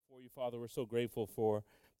Father. We're so grateful for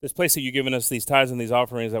this place that you've given us, these tithes and these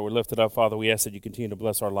offerings that were lifted up, Father. We ask that you continue to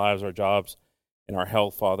bless our lives, our jobs, and our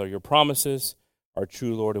health, Father. Your promises are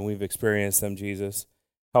true, Lord, and we've experienced them, Jesus.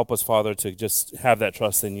 Help us, Father, to just have that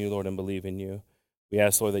trust in you, Lord, and believe in you. We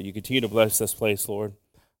ask, Lord, that you continue to bless this place, Lord,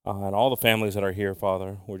 and all the families that are here,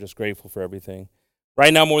 Father. We're just grateful for everything.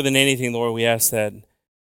 Right now, more than anything, Lord, we ask that,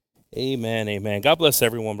 amen, amen. God bless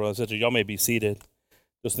everyone, brothers and sisters. Y'all may be seated.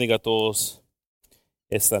 Dios bendiga a todos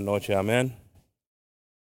esta noche, amén.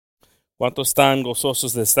 ¿Cuántos están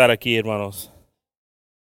gozosos de estar aquí, hermanos?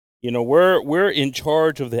 You know, we're in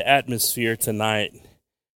charge of the atmosphere tonight.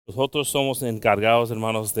 Nosotros somos encargados,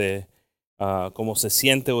 hermanos, de cómo se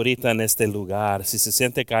siente ahorita en este lugar. Si se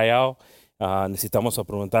siente callado, necesitamos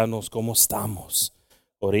preguntarnos cómo estamos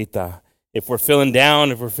ahorita. If we're feeling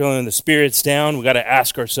down, if we're feeling the spirits down, we got to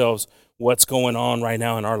ask ourselves what's going on right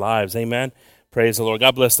now in our lives. Amen. Praise the Lord.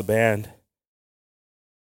 God bless the band.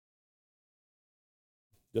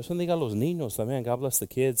 Dios bendiga a los niños también. God bless the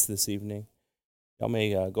kids this evening. Y'all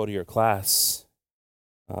may go to your class.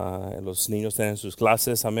 Los niños tienen sus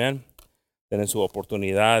clases, amén. Tienen su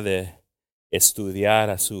oportunidad de estudiar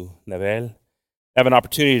a su nivel. Have an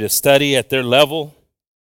opportunity to study at their level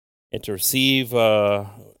and to receive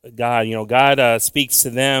God. You know, God speaks to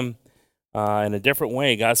them in a different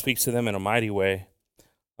way. God speaks to them in a mighty way.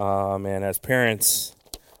 And as parents,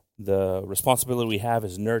 the responsibility we have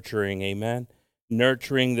is nurturing, amen.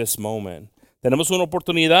 Nurturing this moment. Tenemos una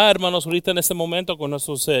oportunidad, hermanos, ahorita en este momento con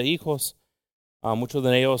nuestros hijos. Muchos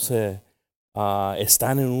de ellos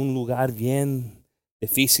están en un lugar bien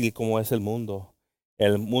difícil como es el mundo.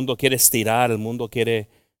 El mundo quiere estirar, el mundo quiere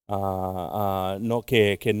no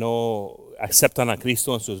que no aceptan a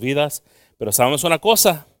Cristo en sus vidas. Pero sabemos una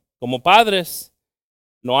cosa, como padres,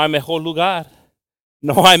 no hay mejor lugar.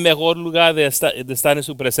 No hay mejor lugar de estar en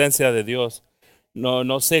su presencia de Dios.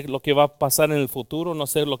 No sé lo que va a pasar en el futuro, no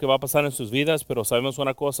sé lo que va a pasar en sus vidas, pero sabemos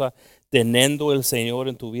una cosa, teniendo el Señor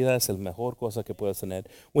en tu vida es la mejor cosa que puedes tener.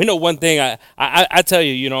 We know one thing, I tell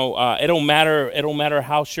you, it don't matter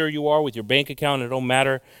how sure you are with your bank account, it don't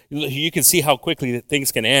matter. You can see how quickly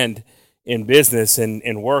things can end in business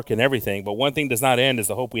and work and everything, but one thing does not end is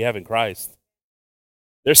the hope we have in Christ.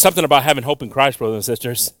 There's something about having hope in Christ, brothers and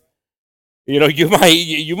sisters. You know, you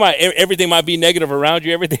might, everything might be negative around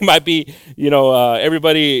you. Everything might be,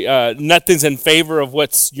 everybody, nothing's in favor of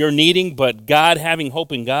what you're needing, but God, having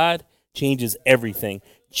hope in God, changes everything.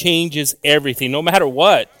 Changes everything, no matter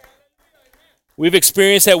what. We've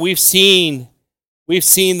experienced that. We've seen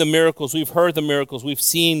the miracles. We've heard the miracles. We've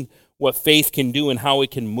seen what faith can do and how it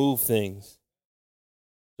can move things.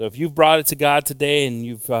 So if you've brought it to God today and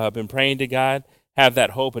you've been praying to God, have that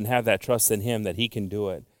hope and have that trust in Him that He can do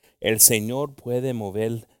it. El Señor puede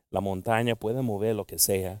mover la montaña, puede mover lo que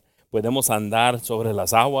sea. Podemos andar sobre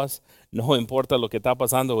las aguas. No importa lo que está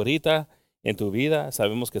pasando ahorita en tu vida.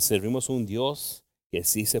 Sabemos que servimos un Dios que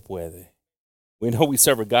sí se puede. We know we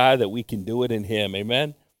serve a God that we can do it in Him.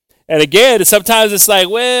 Amen? And again, sometimes it's like,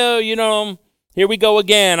 well, here we go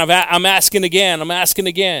again. I'm asking again. I'm asking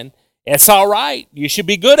again. It's all right. You should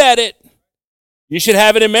be good at it. You should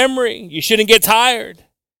have it in memory. You shouldn't get tired.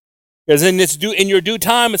 Because in your due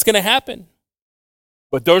time, it's going to happen.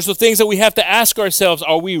 But those are things that we have to ask ourselves,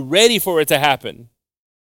 are we ready for it to happen?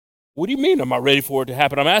 What do you mean, I'm not ready for it to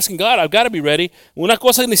happen? I'm asking God, I've got to be ready. Una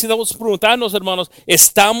cosa que necesitamos preguntarnos, hermanos,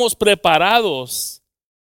 ¿estamos preparados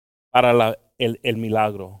para el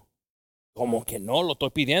milagro? ¿Cómo que no? ¿Lo estoy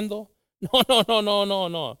pidiendo?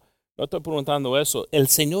 No. No estoy preguntando eso. El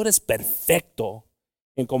Señor es perfecto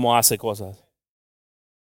en cómo hace cosas.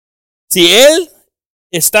 Si Él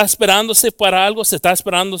está esperándose para algo, se está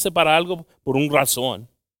esperándose para algo por una razón.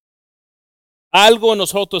 Algo en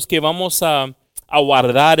nosotros que vamos a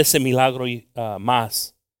guardar ese milagro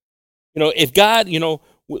más. If God,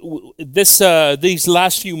 these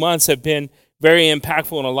last few months have been very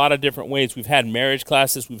impactful in a lot of different ways. We've had marriage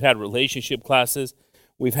classes, we've had relationship classes,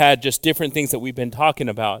 we've had just different things that we've been talking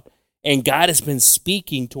about. And God has been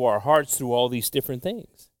speaking to our hearts through all these different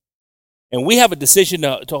things. And we have a decision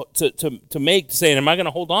to make, saying, am I going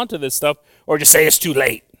to hold on to this stuff or just say it's too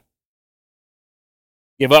late?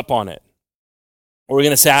 Give up on it. Or we're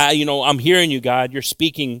going to say, I'm hearing you, God. You're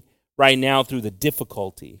speaking right now through the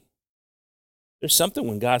difficulty. There's something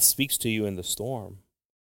when God speaks to you in the storm.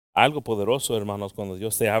 Algo poderoso, hermanos, cuando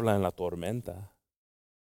Dios te habla en la tormenta.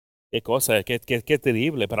 Qué cosa, qué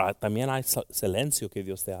terrible, pero también hay silencio que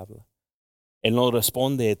Dios te habla. Él no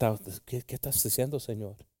responde, ¿qué estás diciendo,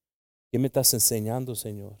 Señor? ¿Qué me estás enseñando,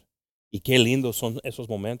 Señor? Y qué lindos son esos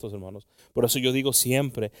momentos, hermanos. Por eso yo digo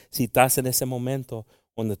siempre, si estás en ese momento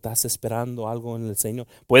donde estás esperando algo en el Señor,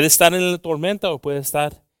 puede estar en la tormenta o puede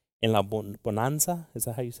estar en la bonanza. Is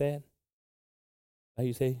that how you say it? How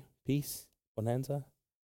you say peace? Bonanza?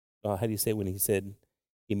 How do you say when he said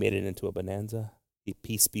he made it into a bonanza?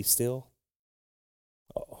 Peace be still.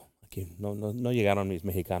 Oh, aquí no llegaron mis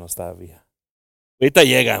mexicanos todavía. Ahorita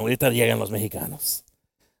llegan los mexicanos.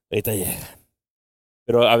 Ahorita llegan.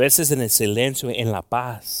 Pero a veces en el silencio, en la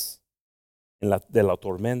paz, de la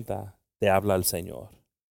tormenta, te habla el Señor.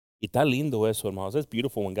 Y está lindo eso, hermanos. It's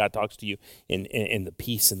beautiful when God talks to you in the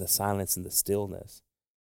peace, in the silence, in the stillness.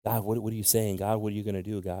 God, what are you saying? God, what are you going to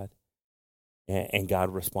do, God? And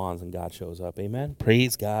God responds and God shows up. Amen.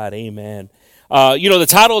 Praise God. Amen. The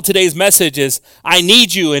title of today's message is "I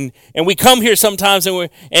Need You," and we come here sometimes and we're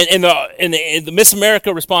in the Miss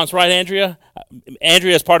America response, right, Andrea?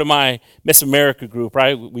 Andrea is part of my Miss America group,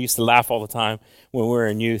 right? We used to laugh all the time when we were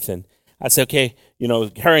in youth, and I said, okay,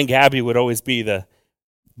 her and Gabby would always be the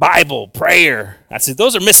Bible, prayer. I said,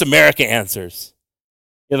 those are Miss America answers.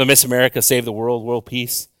 The Miss America, save the world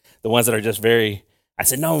peace. The ones that are just very. I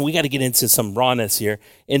said, no, we got to get into some rawness here.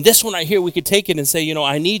 And this one right here, we could take it and say,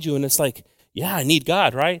 I need you. And it's like, yeah, I need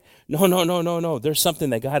God, right? No. There's something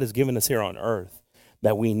that God has given us here on earth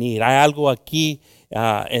that we need. Hay algo aquí,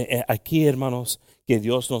 hermanos, que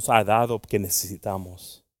Dios nos ha dado que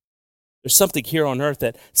necesitamos. There's something here on earth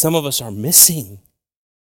that some of us are missing.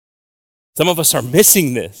 Some of us are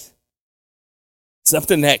missing this.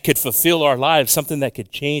 Something that could fulfill our lives, something that could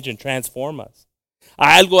change and transform us.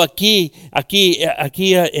 Hay algo aquí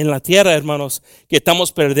en la tierra, hermanos, que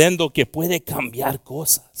estamos perdiendo, que puede cambiar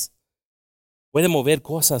cosas. Puede mover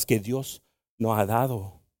cosas que Dios nos ha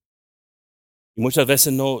dado. Y muchas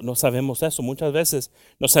veces no sabemos eso. Muchas veces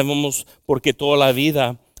no sabemos porque toda la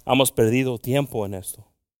vida hemos perdido tiempo en esto.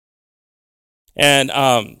 And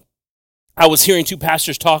I was hearing two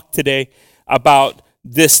pastors talk today about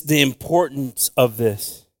the importance of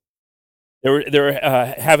this. They were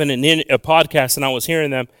having a podcast, and I was hearing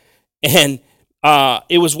them, and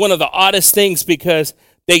it was one of the oddest things because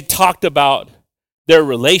they talked about their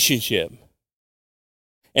relationship,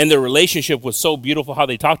 and their relationship was so beautiful how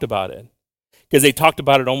they talked about it, because they talked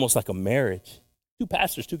about it almost like a marriage. Two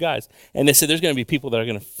pastors, two guys, and they said there's going to be people that are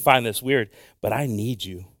going to find this weird, but I need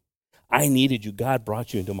you. I needed you. God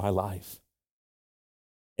brought you into my life.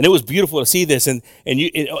 And it was beautiful to see this, and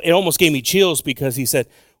it almost gave me chills because he said,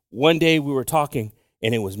 one day we were talking,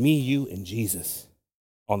 and it was me, you, and Jesus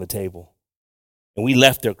on the table. And we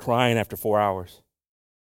left there crying after 4 hours.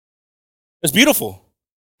 It's beautiful.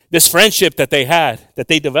 This friendship that they had, that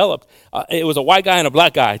they developed, it was a white guy and a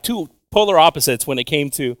black guy, two polar opposites when it came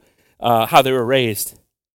to how they were raised.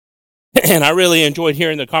 And I really enjoyed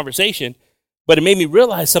hearing the conversation, but it made me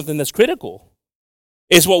realize something that's critical.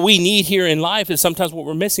 Is what we need here in life is sometimes what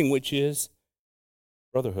we're missing, which is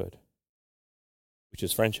brotherhood, which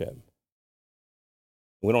is friendship.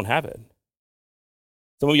 We don't have it.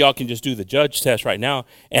 Some of y'all can just do the judge test right now,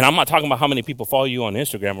 and I'm not talking about how many people follow you on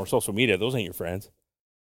Instagram or social media. Those ain't your friends.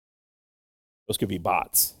 Those could be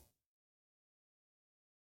bots.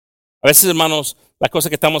 A veces, hermanos, la cosa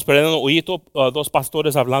que estamos perdiendo, oí dos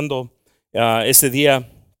pastores hablando ese día,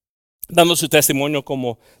 dando su testimonio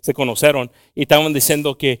como se conocieron, y estaban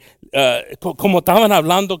diciendo que, como estaban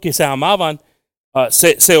hablando que se amaban,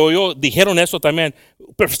 se oyó, dijeron eso también.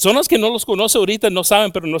 Personas que no los conocen ahorita no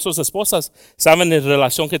saben, pero nuestras esposas saben la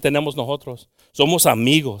relación que tenemos nosotros. Somos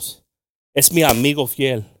amigos. Es mi amigo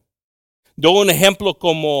fiel. Doy un ejemplo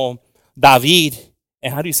como David.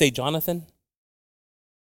 And how do you say Jonathan?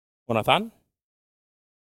 Jonathan?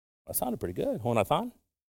 That sounded pretty good. Jonathan?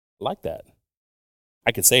 I like that.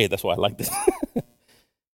 I could say it, that's why I like this.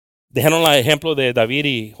 Dejaron el ejemplo de David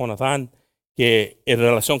y Jonathan, que en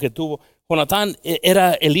relación que tuvo. Jonatán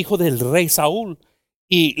era el hijo del rey Saúl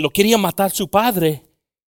y lo quería matar su padre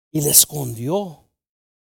y le escondió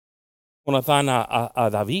Jonatán a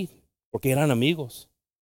David porque eran amigos.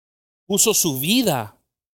 Puso su vida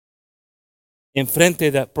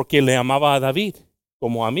enfrente porque le amaba a David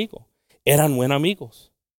como amigo. Eran buenos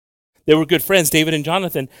amigos. They were good friends, David and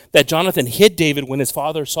Jonathan. That Jonathan hid David when his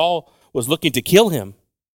father Saul was looking to kill him.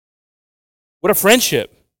 What a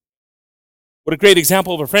friendship. What a great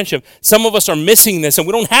example of a friendship. Some of us are missing this and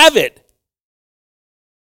we don't have it.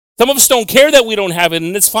 Some of us don't care that we don't have it,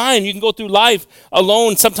 and it's fine. You can go through life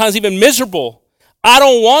alone, sometimes even miserable. I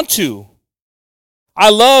don't want to.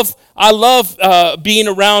 I love being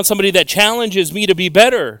around somebody that challenges me to be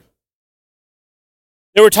better.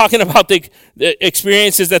 They were talking about the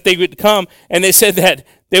experiences that they would come, and they said that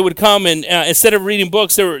they would come and instead of reading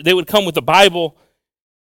books, they would come with the Bible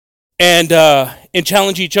and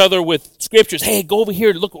challenge each other with scriptures. Hey, go over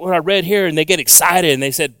here, look what I read here, and they get excited. And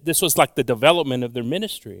they said this was like the development of their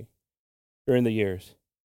ministry during the years.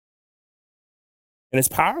 And it's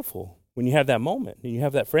powerful when you have that moment and you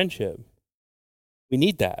have that friendship. We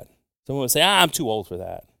need that. Someone would say, I'm too old for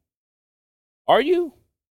that. Are you?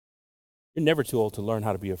 You're never too old to learn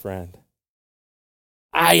how to be a friend.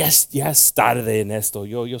 Ya es tarde en esto.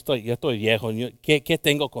 Yo estoy viejo. ¿Qué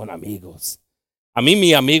tengo con amigos? A mí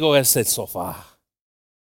mi amigo es el sofá.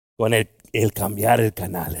 Con el cambiar el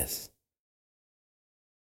canales.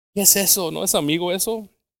 ¿Qué es eso? ¿No es amigo eso?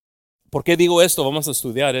 ¿Por qué digo esto? Vamos a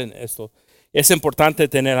estudiar en esto. Es importante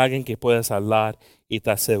tener a alguien que puedas hablar y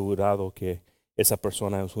estar asegurado que esa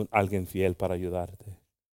persona es alguien fiel para ayudarte.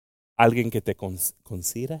 Alguien que te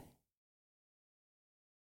considera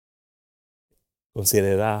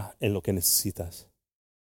en lo que necesitas.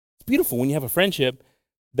 It's beautiful when you have a friendship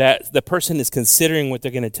that the person is considering what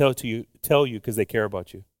they're going to tell you because they care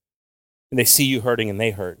about you. And they see you hurting and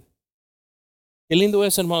they hurt. Qué lindo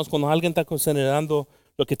es, hermanos, cuando alguien está considerando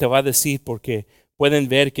lo que te va a decir porque pueden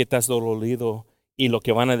ver que estás dolorido y lo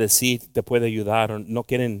que van a decir te puede ayudar o no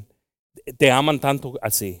quieren, te aman tanto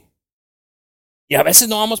así. Y a veces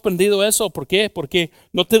no hemos aprendido eso. ¿Por qué? Porque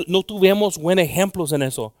no tuvimos buenos ejemplos en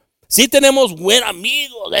eso. Sí tenemos buen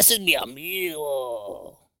amigo, ese es mi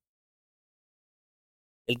amigo.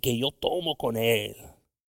 El que yo tomo con él.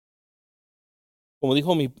 Como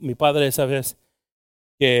dijo mi padre esa vez,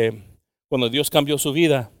 que cuando Dios cambió su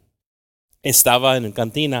vida, estaba en la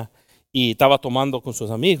cantina y estaba tomando con sus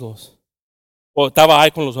amigos. O estaba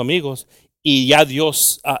ahí con los amigos y ya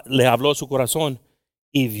Dios le habló a su corazón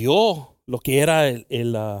y vio lo que era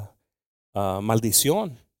la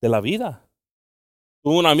maldición de la vida.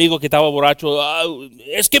 Tuvo un amigo que estaba borracho.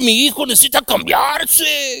 Es que mi hijo necesita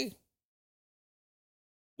cambiarse.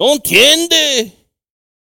 No entiende.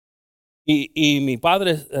 Y mi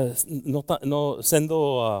padre, no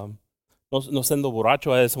siendo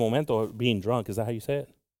borracho a ese momento, being drunk, is that how you say it?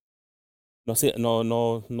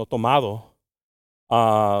 No tomado.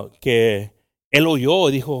 Que él oyó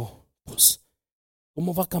y dijo, pues,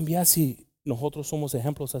 ¿cómo va a cambiar si nosotros somos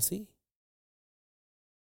ejemplos así?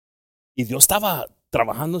 Y Dios estaba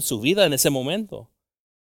trabajando en su vida en ese momento.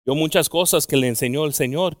 Vio muchas cosas que le enseñó el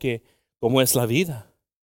Señor, que cómo es la vida.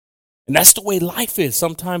 And that's the way life is.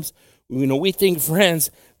 Sometimes, we think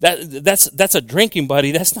friends, that's a drinking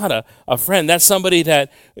buddy. That's not a friend. That's somebody that,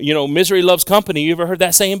 misery loves company. You ever heard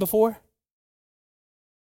that saying before?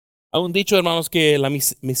 Hay un dicho, hermanos, que la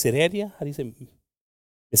miseria, how do you say?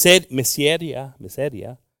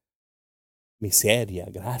 Miseria,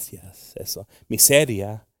 gracias. Eso.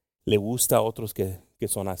 Miseria le gusta a otros que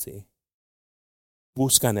son así.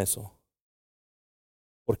 Buscan eso.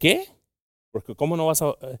 ¿Por qué? Porque ¿cómo no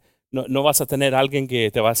vas a tener a alguien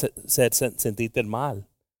que te va a hacer sentirte mal?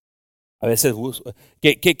 A veces,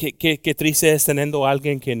 qué triste es teniendo a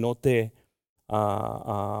alguien que no te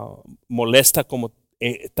molesta como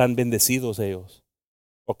tan bendecidos ellos.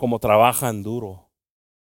 O como trabajan duro.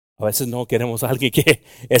 A veces no queremos a alguien que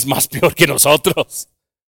es más peor que nosotros.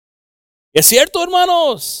 Es cierto,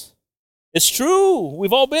 hermanos. It's true.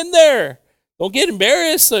 We've all been there. Don't get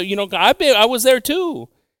embarrassed. I was there too.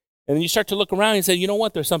 And then you start to look around and say, you know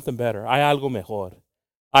what? There's something better. Hay algo mejor.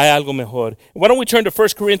 Hay algo mejor. Why don't we turn to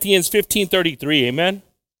 1 Corinthians 15:33? Amen.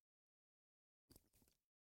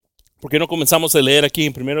 ¿Por qué no comenzamos a leer aquí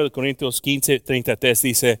en 1 Corintios 15:33?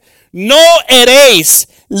 Dice, no eréis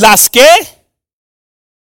las que...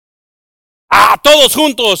 todos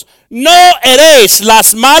juntos. No eréis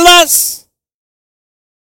las malas,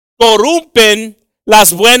 corrompen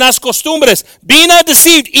las buenas costumbres. Be not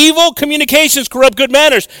deceived. Evil communications corrupt good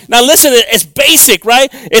manners. Now listen, it's basic, right?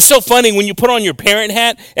 It's so funny when you put on your parent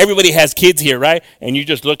hat. Everybody has kids here, right? And you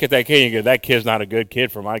just look at that kid and you go, that kid's not a good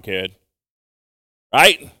kid for my kid.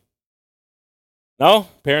 Right? No?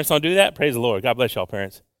 Parents don't do that? Praise the Lord. God bless y'all,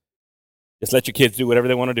 parents. Just let your kids do whatever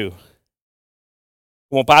they want to do.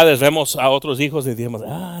 Como padres vemos a otros hijos y decimos,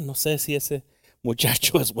 no sé si ese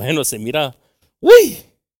muchacho es bueno, se mira, uy.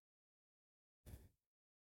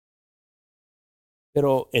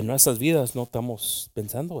 Pero en nuestras vidas no estamos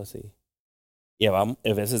pensando así. Y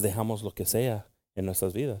a veces dejamos lo que sea en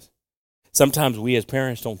nuestras vidas. Sometimes we as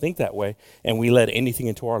parents don't think that way, and we let anything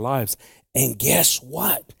into our lives. And guess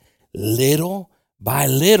what? Little by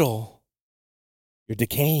little, you're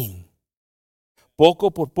decaying.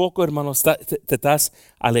 Poco por poco, hermanos, te estás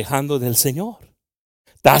alejando del Señor.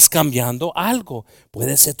 Estás cambiando algo.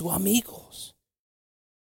 Puede ser tus amigos.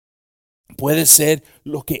 Puede ser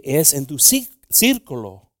lo que es en tu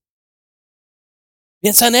círculo.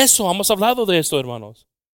 Piensa en eso. Hemos hablado de esto, hermanos.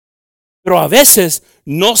 Pero a veces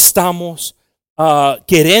no estamos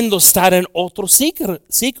queriendo estar en otro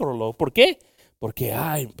círculo. ¿Por qué? Porque,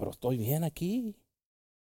 pero estoy bien aquí.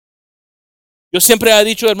 Yo siempre he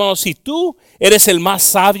dicho, hermano, si tú eres el más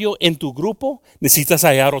sabio en tu grupo, necesitas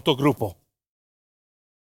hallar otro grupo.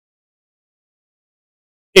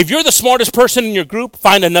 If you're the smartest person in your group,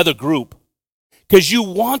 find another group. Because you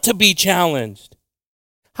want to be challenged.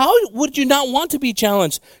 How would you not want to be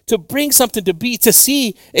challenged? To bring something, to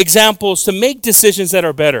see examples, to make decisions that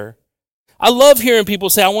are better. I love hearing people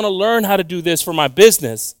say, I want to learn how to do this for my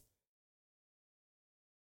business.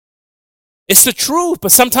 It's the truth,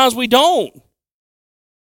 but sometimes we don't.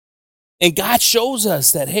 And God shows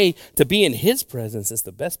us that, hey, to be in his presence is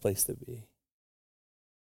the best place to be.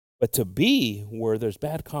 But to be where there's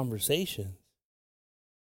bad conversation,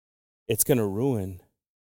 it's going to ruin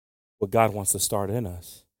what God wants to start in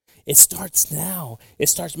us. It starts now. It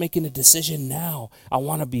starts making a decision now. I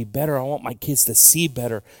want to be better. I want my kids to see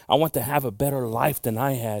better. I want to have a better life than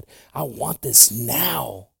I had. I want this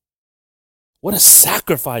now. What a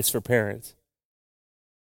sacrifice for parents.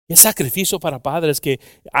 Es sacrificio para padres que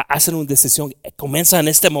hacen una decisión, comienza en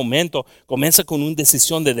este momento, comienza con una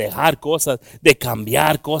decisión de dejar cosas, de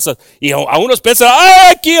cambiar cosas. Y a unos piensan,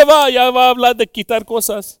 aquí ya va a hablar de quitar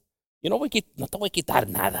cosas. Yo no te voy a quitar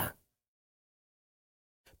nada.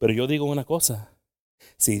 Pero yo digo una cosa,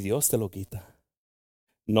 si Dios te lo quita,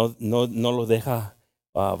 no lo deja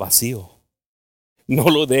vacío. No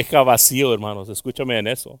lo deja vacío, hermanos, escúchame en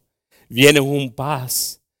eso. Viene un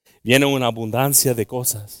paz. Viene una abundancia de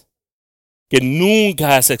cosas que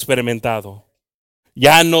nunca has experimentado.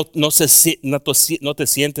 Ya no te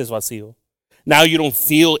sientes vacío. Now you don't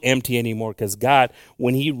feel empty anymore because God,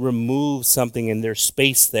 when he removes something and there's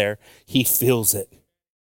space there, he fills it.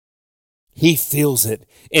 He feels it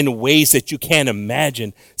in ways that you can't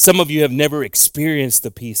imagine. Some of you have never experienced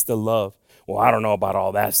the peace, the love. Well, I don't know about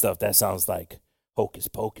all that stuff. That sounds like hocus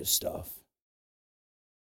pocus stuff.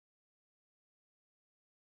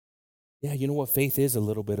 Yeah, you know what? Faith is a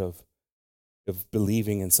little bit of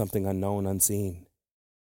believing in something unknown, unseen.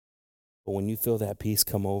 But when you feel that peace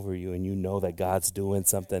come over you and you know that God's doing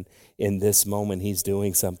something in this moment, he's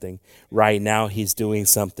doing something. Right now, he's doing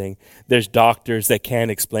something. There's doctors that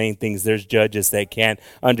can't explain things. There's judges that can't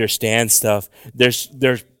understand stuff. There's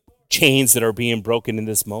chains that are being broken in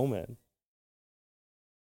this moment.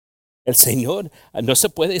 El Señor no se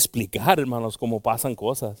puede explicar, hermanos, cómo pasan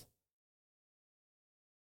cosas.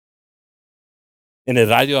 En el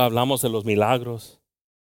radio hablamos de los milagros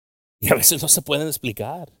y a veces no se pueden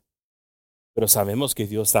explicar. Pero sabemos que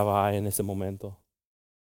Dios estaba ahí en ese momento,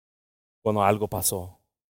 cuando algo pasó.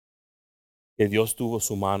 Que Dios tuvo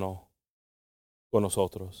su mano con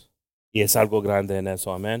nosotros. Y es algo grande en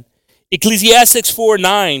eso, amén. Ecclesiastes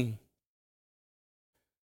 4:9.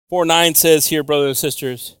 4:9 says here, brothers and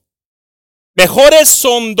sisters, mejores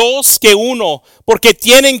son dos que uno, porque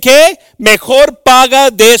tienen que mejor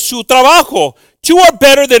paga de su trabajo. Two are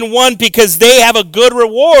better than one because they have a good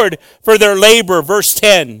reward for their labor. Verse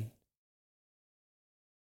 10.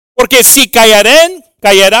 Porque si caerán,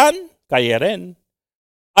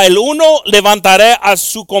 al uno levantaré a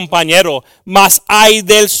su compañero, mas hay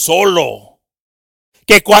del solo,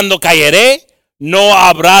 que cuando caeré, no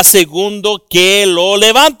habrá segundo que lo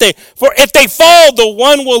levante. For if they fall, the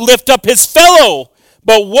one will lift up his fellow.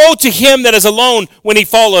 But woe to him that is alone when he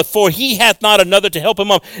falleth, for he hath not another to help him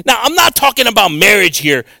up. Now, I'm not talking about marriage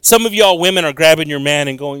here. Some of y'all women are grabbing your man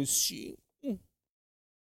and going, "See,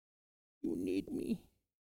 you need me."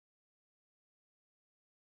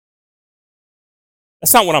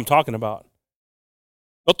 That's not what I'm talking about.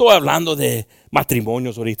 No estoy hablando de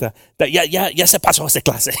matrimonios ahorita. Ya se pasó esa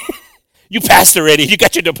clase. You passed already. You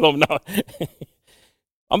got your diploma. No.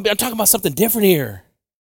 I'm talking about something different here.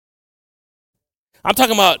 I'm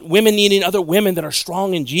talking about women needing other women that are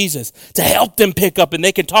strong in Jesus to help them pick up, and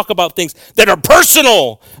they can talk about things that are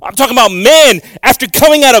personal. I'm talking about men after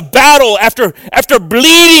coming out of battle, after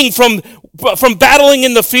bleeding from battling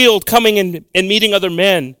in the field, coming and meeting other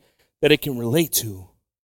men that it can relate to.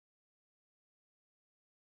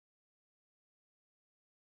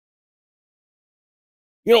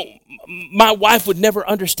 You know, my wife would never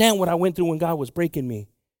understand what I went through when God was breaking me.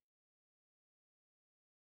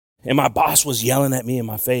 And my boss was yelling at me in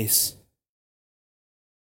my face,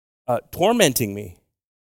 tormenting me.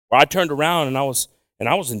 Or I turned around and I was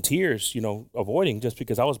in tears, avoiding just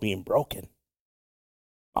because I was being broken.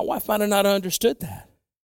 My wife might have not understood that.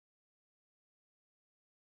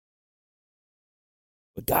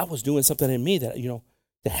 But God was doing something in me that,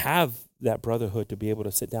 to have that brotherhood, to be able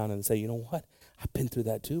to sit down and say, you know what? I've been through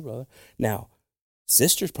that too, brother. Now,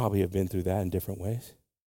 sisters probably have been through that in different ways.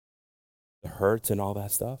 The hurts and all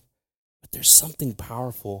that stuff. But there's something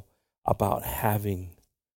powerful about having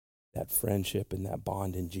that friendship and that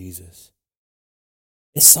bond in Jesus.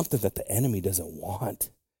 It's something that the enemy doesn't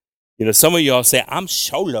want. You know, some of y'all say, I'm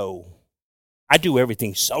solo. I do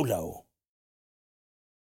everything solo.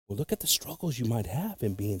 Well, look at the struggles you might have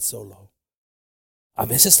in being solo. A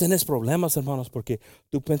veces tienes problemas, hermanos, porque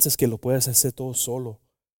tú piensas que lo puedes hacer todo solo.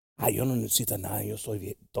 Yo no necesito nada, yo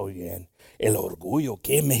estoy bien. El orgullo,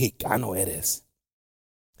 qué mexicano eres.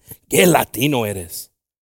 Qué latino eres.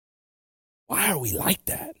 Why are we like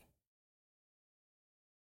that?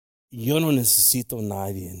 Yo no necesito a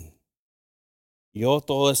nadie. Yo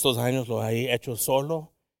todos estos años lo he hecho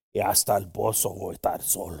solo y hasta el pozo voy a estar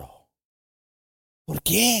solo. ¿Por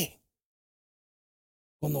qué?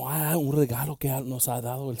 Cuando hay un regalo que nos ha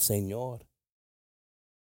dado el Señor.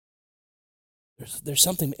 There's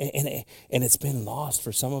something, and it's been lost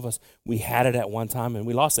for some of us. We had it at one time and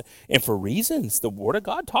we lost it, and for reasons. The Word of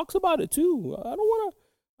God talks about it too. I don't want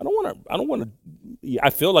to. I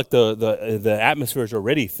feel like the atmosphere is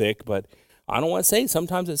already thick, but I don't want to say.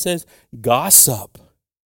 Sometimes it says gossip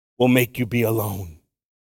will make you be alone.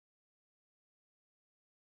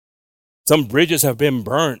 Some bridges have been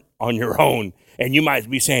burnt on your own, and you might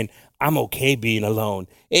be saying, "I'm okay being alone."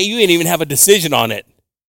 Hey, you didn't even have a decision on it.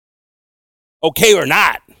 Okay or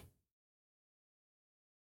not.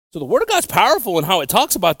 So the Word of God's powerful in how it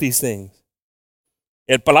talks about these things.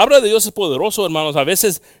 El palabra de Dios es poderoso, hermanos. A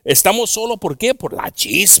veces estamos solo, ¿por qué? Por la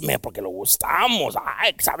chisme, porque lo gustamos.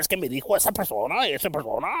 Ay, ¿sabes qué me dijo esa persona y esa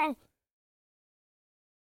persona?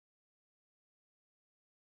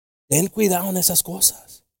 Ten cuidado en esas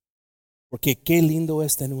cosas. Porque qué lindo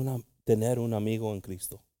es tener un amigo en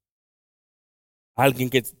Cristo.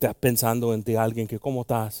 Alguien que está pensando en ti, alguien que, ¿cómo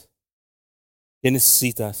estás? ¿Qué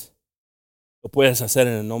necesitas? Lo puedes hacer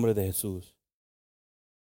en el nombre de Jesús.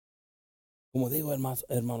 Como digo, hermanos,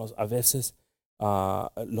 a veces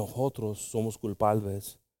nosotros somos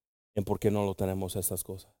culpables en por qué no lo tenemos estas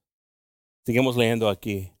cosas. Seguimos leyendo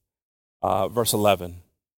aquí, verse 11.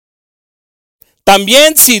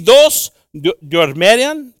 También si dos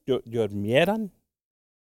durmieran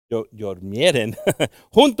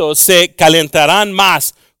juntos, se calentarán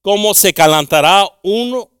más, como se calentará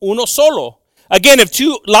uno solo. Again, if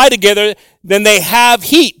two lie together, then they have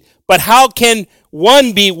heat. But how can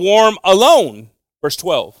one be warm alone? Verse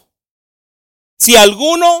 12. Si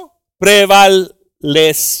alguno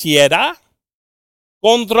prevaleciera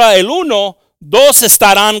contra el uno, dos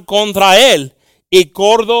estarán contra él. Y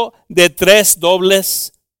cordo de tres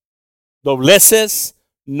dobleces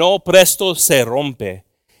no presto se rompe.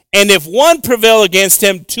 And if one prevail against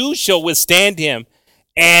him, two shall withstand him.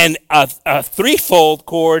 And a threefold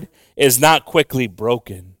cord is not quickly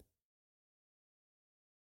broken.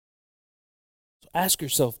 So ask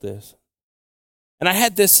yourself this. And I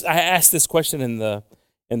asked this question in the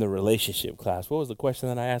relationship class. What was the question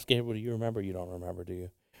that I asked Gabriel? Do you remember? You don't remember, do you?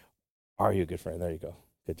 Are you a good friend? There you go.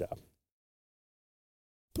 Good job.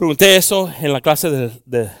 Pregunté eso en la clase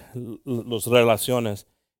de las relaciones.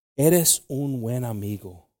 ¿Eres un buen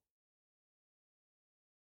amigo?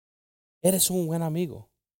 ¿Eres un buen amigo?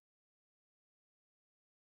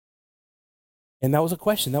 And that was a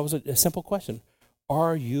question. That was a simple question.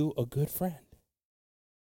 Are you a good friend?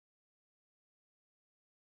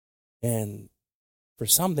 And for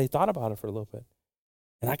some, they thought about it for a little bit.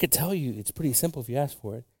 And I could tell you, it's pretty simple if you ask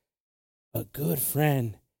for it. A good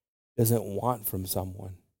friend doesn't want from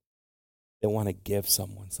someone. They want to give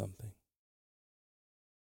someone something.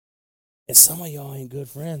 And some of y'all ain't good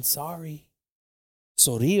friends. Sorry.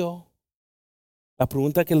 Sorío. La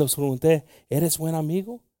pregunta que les pregunté, ¿eres buen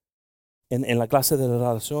amigo? En la clase de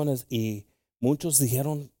relaciones, y muchos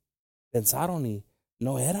pensaron y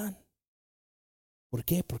no eran. ¿Por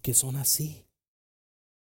qué? Porque son así.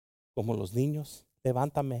 Como los niños,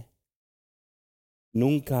 levántame.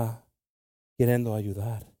 Nunca queriendo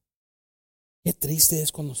ayudar. Qué triste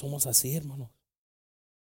es cuando somos así, hermanos.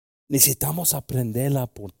 Necesitamos aprender la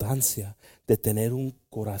importancia de tener un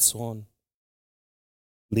corazón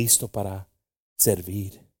listo para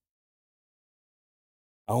servir.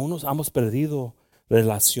 Aún nos hemos perdido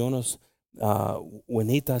relaciones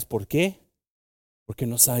bonitas. ¿Por qué? Porque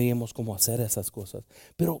no sabíamos cómo hacer esas cosas.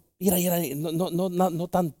 Pero mira, no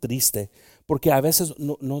tan triste, porque a veces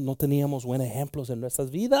no teníamos buenos ejemplos en nuestras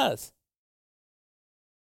vidas.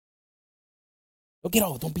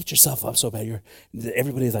 Don't beat yourself up so bad.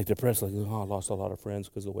 Everybody's like depressed, like, oh, I lost a lot of friends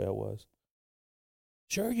because of the way I was.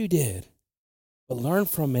 Sure you did. But learn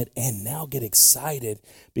from it and now get excited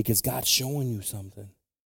because God's showing you something.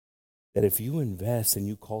 That if you invest and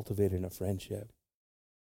you cultivate in a friendship.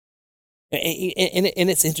 And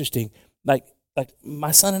it's interesting. Like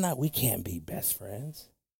my son and I, we can't be best friends.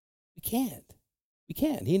 We can't.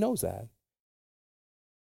 He knows that.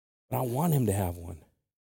 But I want him to have one.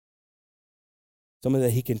 somebody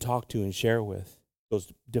that he can talk to and share with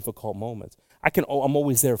those difficult moments. I'm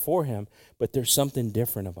always there for him, but there's something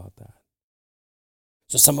different about that.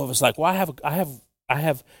 So some of us like, well,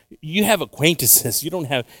 you have acquaintances. You don't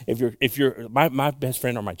have, if you're my best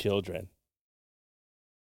friend are my children.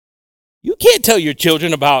 You can't tell your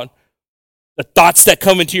children about the thoughts that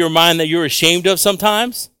come into your mind that you're ashamed of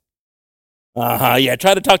sometimes. Yeah,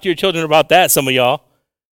 try to talk to your children about that, some of y'all.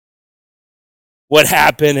 What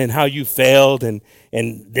happened and how you failed and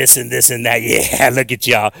this and this and that. Yeah, look at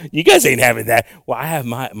y'all. You guys ain't having that. Well, I have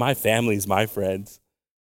my family's my friends.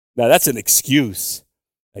 Now, that's an excuse.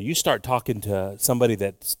 Now, you start talking to somebody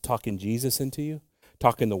that's talking Jesus into you,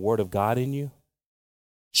 talking the Word of God in you,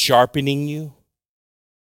 sharpening you.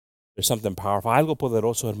 There's something powerful, algo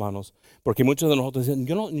poderoso, hermanos. Porque muchos de nosotros dicen,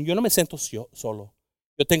 yo no me siento solo.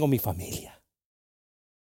 Yo tengo mi familia.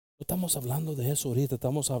 No estamos hablando de eso ahorita.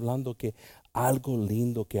 Estamos hablando que algo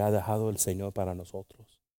lindo que ha dejado el Señor para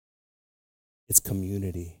nosotros. It's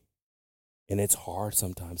community. And it's hard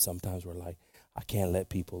sometimes. Sometimes we're like, I can't let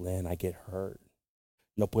people in. I get hurt.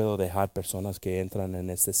 No puedo dejar personas que entran en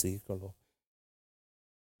este círculo.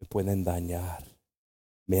 Me pueden dañar.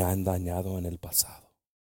 Me han dañado en el pasado.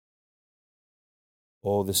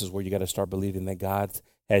 Oh, this is where you got to start believing that God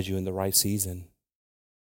has you in the right season.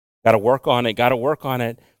 Got to work on it.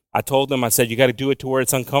 I told them, I said, you got to do it to where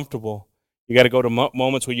it's uncomfortable. You got to go to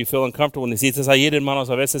moments where you feel uncomfortable. Necesitas ir, hermanos,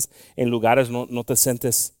 a veces en lugares no te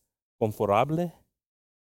sientes confortable.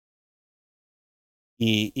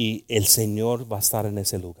 Y el Señor va a estar en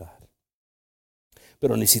ese lugar.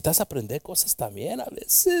 Pero necesitas aprender cosas también a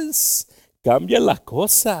veces. Cambia la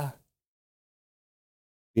cosa.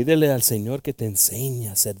 Pídele al Señor que te enseñe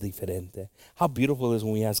a ser diferente. How beautiful it is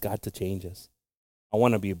when we ask God to change us. I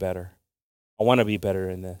want to be better. I want to be better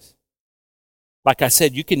in this. Like I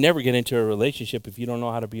said, you can never get into a relationship if you don't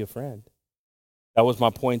know how to be a friend. That was my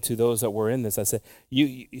point to those that were in this. I said,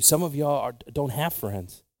 some of y'all don't have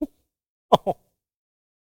friends. Oh.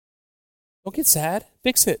 Don't get sad.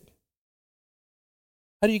 Fix it.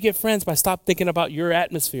 How do you get friends? By stop thinking about your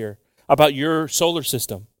atmosphere, about your solar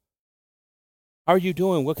system. How are you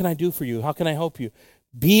doing? What can I do for you? How can I help you?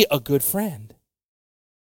 Be a good friend.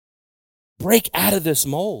 Break out of this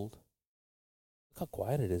mold. Look how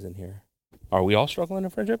quiet it is in here. Are we all struggling in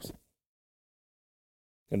friendships?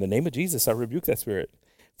 In the name of Jesus, I rebuke that spirit.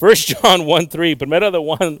 1 John 1:3. Primera de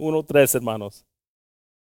Juan 1:3, hermanos.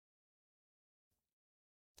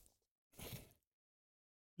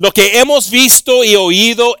 Lo que hemos visto y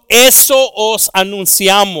oído, eso os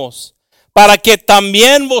anunciamos, para que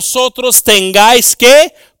también vosotros tengáis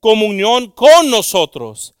que comunión con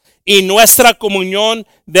nosotros. Y nuestra comunión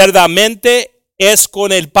verdaderamente es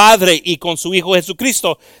con el Padre y con su Hijo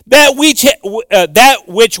Jesucristo. That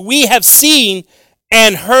which we have seen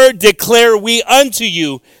and heard declare we unto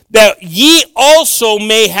you, that ye also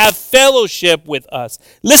may have fellowship with us.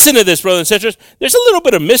 Listen to this, brothers and sisters. There's a little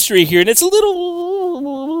bit of mystery here, and it's a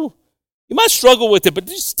little, you might struggle with it, but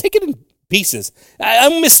just take it in pieces. Hay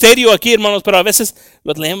un misterio aquí, hermanos, pero a veces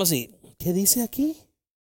los leemos y, ¿qué dice aquí?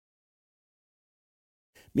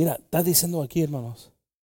 Mira, está diciendo aquí, hermanos,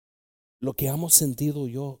 lo que hemos sentido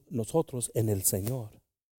nosotros en el Señor.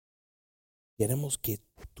 Queremos que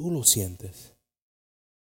tú lo sientes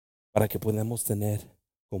para que podamos tener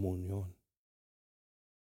comunión.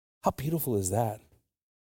 How beautiful is that?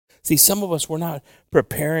 See, some of us, we're not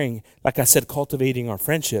preparing, like I said, cultivating our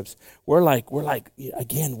friendships. We're like,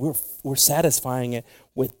 again, we're satisfying it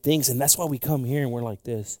with things, and that's why we come here and we're like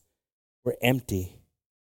this. We're empty.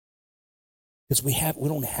 Because we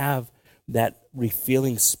don't have that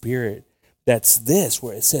refilling spirit that's this,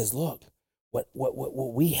 where it says, look,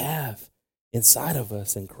 what we have inside of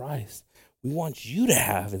us in Christ, we want you to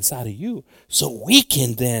have inside of you, so we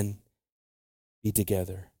can then be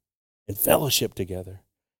together and fellowship together.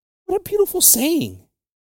 What a beautiful saying.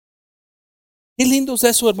 Qué lindo es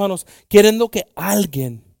eso, hermanos, queriendo que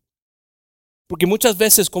alguien, porque muchas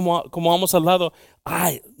veces, como hemos hablado,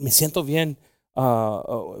 me siento bien,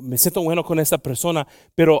 me siento bueno con esa persona,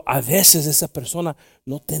 pero a veces esa persona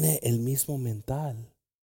no tiene el mismo mental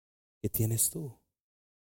que tienes tú.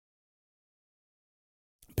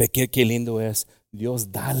 Pero qué lindo es, Dios,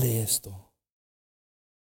 dale esto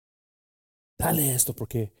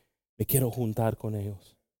porque me quiero juntar con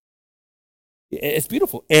ellos. It's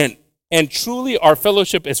beautiful. And truly our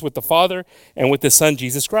fellowship is with the Father and with the Son,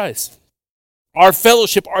 Jesus Christ. Our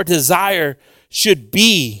fellowship, our desire should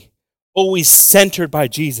be always centered by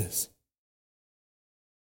Jesus.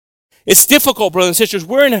 It's difficult, brothers and sisters.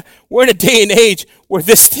 We're in a day and age where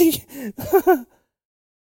this thing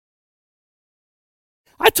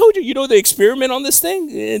I told you, the experiment on this thing.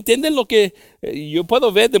 ¿Entienden lo que yo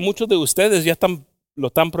puedo ver de muchos de ustedes ya lo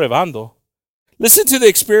están probando? Listen to the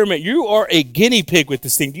experiment. You are a guinea pig with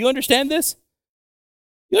this thing. Do you understand this?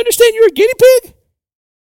 You understand you're a guinea pig?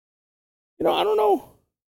 I don't know.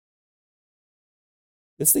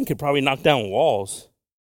 This thing could probably knock down walls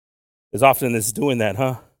as often as it's doing that,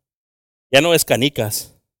 huh? Ya no es canicas.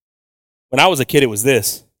 When I was a kid, it was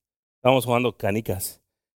this. Estamos jugando canicas.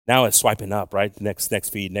 Now it's swiping up, right? Next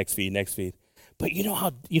feed, next feed, next feed. But you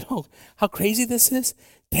know how crazy this is?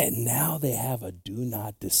 That now they have a do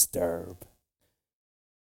not disturb.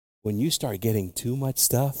 When you start getting too much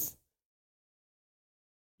stuff,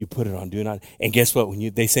 you put it on do not. And guess what?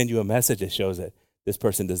 When they send you a message, it shows that this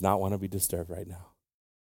person does not want to be disturbed right now.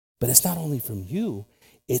 But it's not only from you,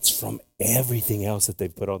 it's from everything else that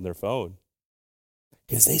they've put on their phone.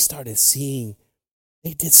 Because they started seeing,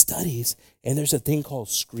 they did studies, and there's a thing called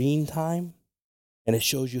screen time, and it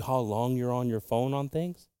shows you how long you're on your phone on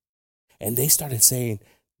things. And they started saying,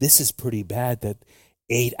 this is pretty bad that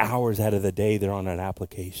 8 hours out of the day they're on an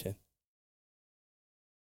application.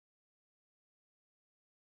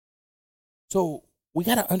 So we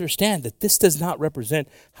got to understand that this does not represent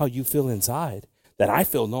how you feel inside. That I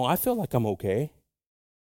feel like I'm okay.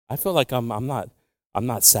 I feel like I'm not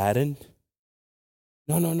saddened.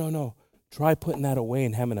 No. Try putting that away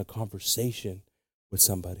and having a conversation with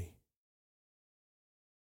somebody.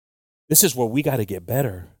 This is where we got to get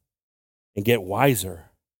better and get wiser.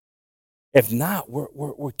 If not,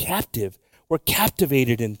 we're captive. We're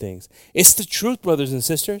captivated in things. It's the truth, brothers and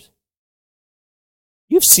sisters.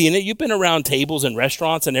 You've seen it. You've been around tables in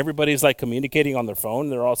restaurants and everybody's like communicating on their phone.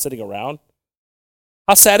 They're all sitting around.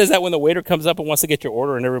 How sad is that when the waiter comes up and wants to get your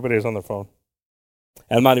order and everybody's on their phone?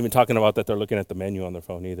 And I'm not even talking about that they're looking at the menu on their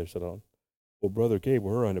phone either. So don't. Well, Brother Gabe,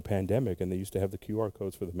 we're in a pandemic and they used to have the QR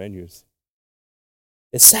codes for the menus.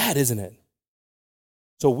 It's sad, isn't it?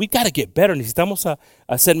 So we got to get better. Necesitamos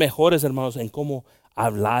a ser mejores, hermanos, en cómo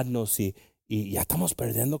hablarnos y ya estamos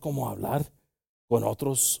perdiendo cómo hablar con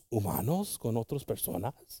otros humanos, con otras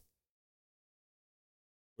personas.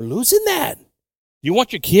 We're losing that. You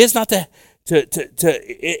want your kids not to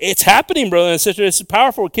it's happening, brother and sister. It's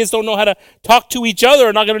powerful. Kids don't know how to talk to each other.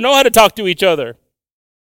 Are not going to know how to talk to each other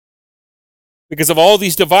because of all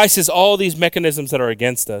these devices, all these mechanisms that are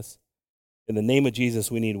against us. In the name of Jesus,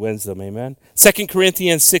 we need wisdom. Amen. 2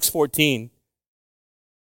 Corinthians 6:14.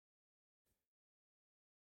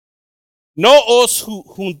 No os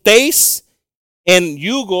juntéis en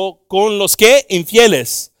yugo con los que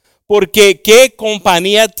infieles, porque qué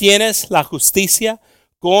compañía tienes la justicia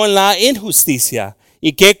con la injusticia,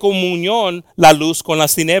 y qué comunión la luz con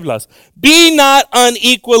las tinieblas. Be not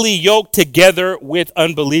unequally yoked together with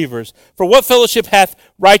unbelievers. For what fellowship hath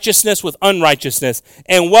righteousness with unrighteousness?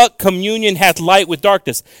 And what communion hath light with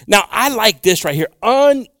darkness? Now, I like this right here.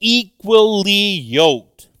 Unequally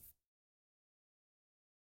yoked.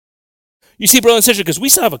 You see, brother and sister, because we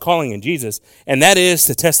still have a calling in Jesus, and that is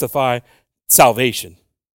to testify salvation.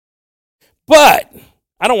 But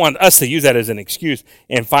I don't want us to use that as an excuse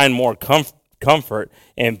and find more comfort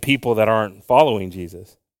in people that aren't following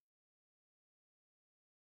Jesus.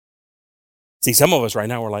 See, some of us right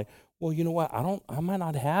now are like, well, you know what? I might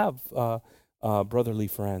not have brotherly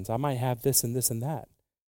friends. I might have this and this and that.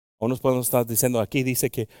 O nos podemos estar diciendo aquí,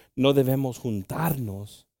 dice que no debemos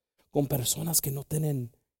juntarnos con personas que no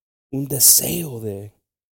tienen un deseo de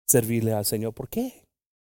servirle al Señor. ¿Por qué?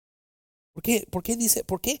 ¿Por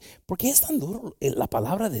qué es tan duro la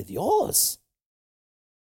palabra de Dios?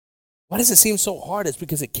 Why does it seem so hard? It's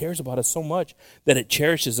because it cares about us so much that it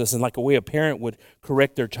cherishes us. And like a way a parent would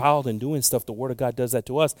correct their child in doing stuff, the Word of God does that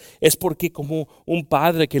to us. Es porque como un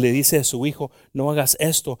padre que le dice a su hijo, no hagas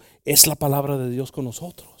esto, es la palabra de Dios con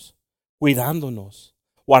nosotros, cuidándonos,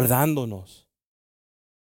 guardándonos.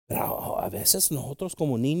 Pero a veces nosotros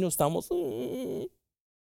como niños estamos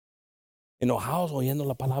enojados oyendo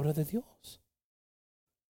la palabra de Dios.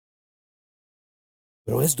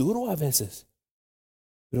 Pero es duro a veces.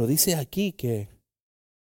 Pero dice aquí que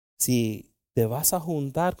si te vas a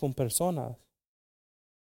juntar con personas,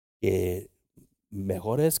 que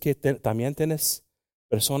mejor es que también tienes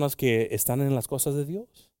personas que están en las cosas de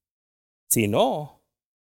Dios. Si no,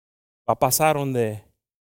 va a pasar donde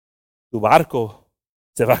tu barco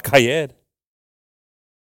se va a caer.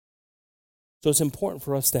 So it's important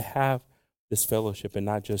for us to have this fellowship and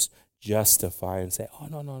not just justify and say, oh,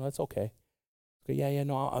 no, that's okay. Yeah,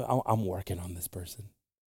 no, I'm working on this person.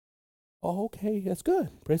 Oh, okay, that's good.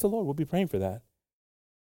 Praise the Lord. We'll be praying for that.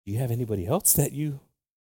 Do you have anybody else that you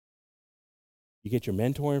get your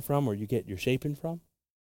mentoring from or you get your shaping from?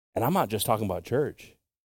 And I'm not just talking about church.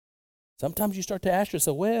 Sometimes you start to ask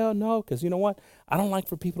yourself, well, no, because you know what? I don't like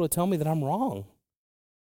for people to tell me that I'm wrong.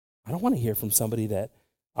 I don't want to hear from somebody that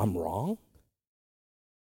I'm wrong.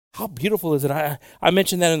 How beautiful is it? I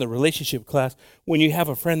mentioned that in the relationship class, when you have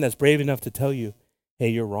a friend that's brave enough to tell you, hey,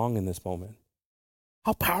 you're wrong in this moment.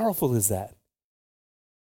 How powerful is that?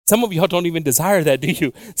 Some of y'all don't even desire that, do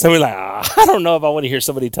you? Some are like, I don't know if I want to hear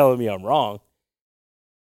somebody telling me I'm wrong.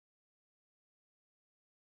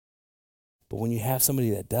 But when you have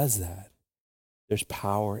somebody that does that, there's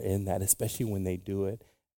power in that, especially when they do it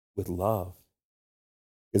with love,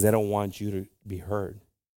 because they don't want you to be hurt.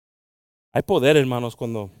 Hay poder, hermanos,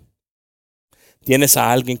 cuando tienes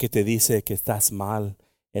a alguien que te dice que estás mal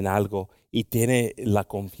en algo y tiene la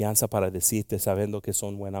confianza para decirte sabiendo que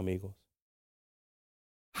son buenos amigos.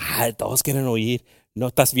 Ay, todos quieren oír, no,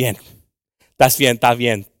 estás bien, estás bien, estás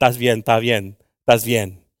bien, estás bien, estás bien, estás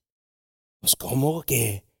bien. Pues ¿cómo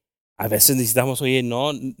que a veces necesitamos oír,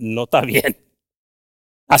 no, no está bien,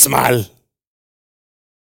 estás mal?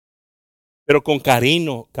 Pero con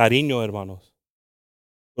cariño, hermanos,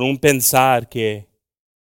 con un pensar que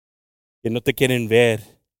no te quieren ver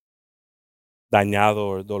dañado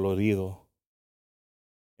o dolorido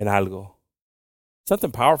en algo.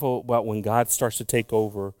 Something powerful about when God starts to take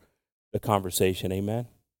over the conversation, amen?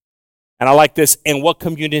 And I like this, and what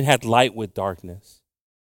communion had light with darkness?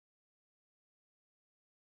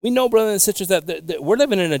 We know, brothers and sisters, that we're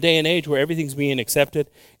living in a day and age where everything's being accepted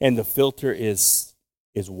and the filter is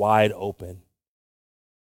wide open.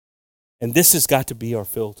 And this has got to be our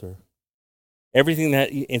filter. Everything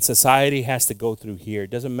that in society has to go through here. It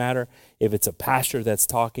doesn't matter if it's a pastor that's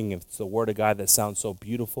talking, if it's the word of God that sounds so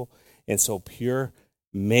beautiful and so pure,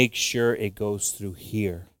 make sure it goes through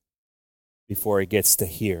here before it gets to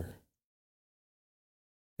here.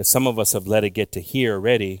 Because some of us have let it get to here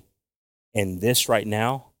already, and this right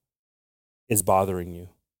now is bothering you.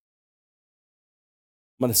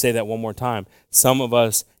 I'm going to say that one more time. Some of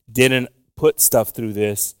us didn't put stuff through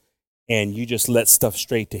this, and you just let stuff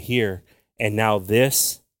straight to here, and now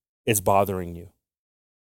this is bothering you.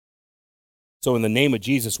 So in the name of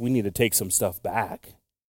Jesus, we need to take some stuff back.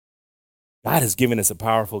 God has given us a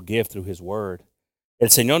powerful gift through his word. El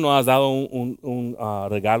Señor nos ha dado un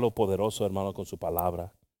regalo poderoso, hermano, con su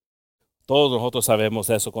palabra. Todos nosotros sabemos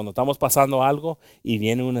eso. Cuando estamos pasando algo y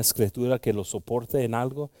viene una escritura que los soporte en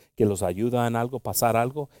algo, que los ayuda en algo, pasar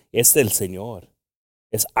algo, es del Señor.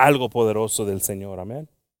 Es algo poderoso del Señor. Amén.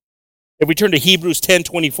 If we turn to Hebrews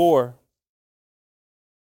 10:24.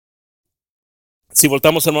 Si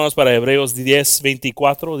voltamos, hermanos, para Hebreos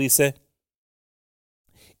 10:24, dice,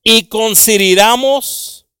 y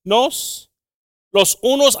considerámonos los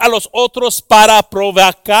unos a los otros para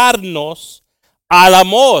provocarnos al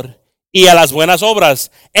amor y a las buenas obras.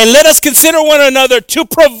 And let us consider one another to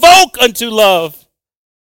provoke unto love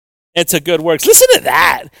and to good works. Listen to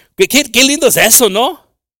that. Qué lindo es eso, ¿no?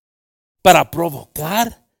 Para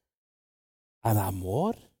provocar al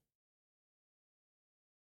amor.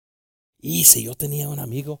 Y si yo tenía un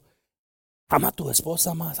amigo, ama a tu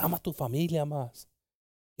esposa más, ama a tu familia más.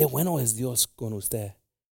 Qué bueno es Dios con usted.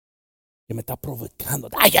 Que me está provocando.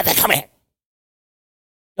 ¡Ay, ya déjame!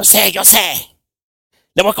 Yo sé.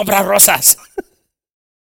 Le voy a comprar rosas.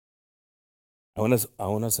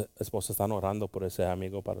 Algunas esposas están orando por ese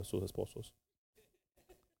amigo para sus esposos.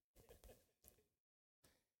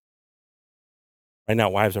 Right now,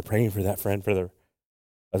 wives are praying for that friend for their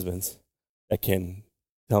husbands that can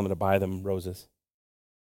tell them to buy them roses.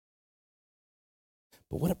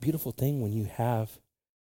 But what a beautiful thing when you have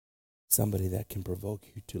somebody that can provoke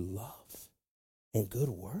you to love and good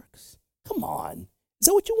works. Come on. Is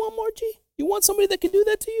that what you want, Margie? You want somebody that can do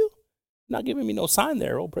that to you? Not giving me no sign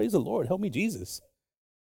there. Oh, praise the Lord. Help me, Jesus.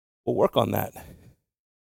 We'll work on that.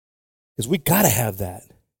 Because we got to have that.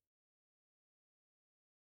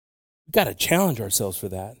 We got to challenge ourselves for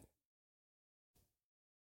that.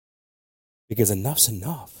 Because enough's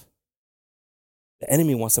enough. The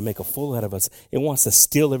enemy wants to make a fool out of us. It wants to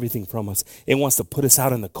steal everything from us. It wants to put us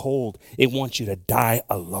out in the cold. It wants you to die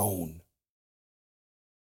alone.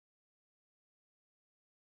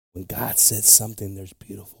 When God says something, there's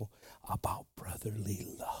beautiful about brotherly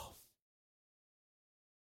love.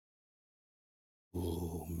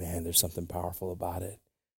 Oh, man, there's something powerful about it.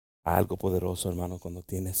 Algo poderoso, hermano, cuando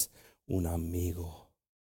tienes un amigo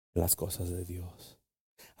en las cosas de Dios.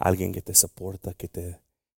 Alguien que te soporta, que te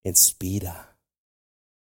inspira.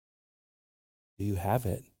 Do you have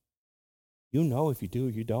it? You know if you do or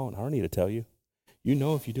you don't. I don't need to tell you. You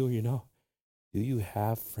know if you do or you know. Do you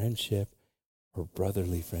have friendship or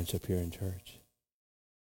brotherly friendship here in church?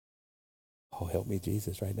 Oh, help me,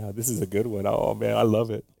 Jesus, right now. This is a good one. Oh, man, I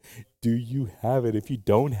love it. Do you have it? If you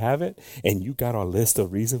don't have it and you got a list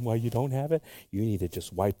of reasons why you don't have it, you need to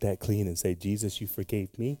just wipe that clean and say, Jesus, you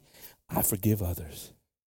forgave me. I forgive others.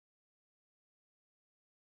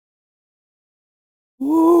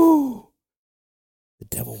 Woo! The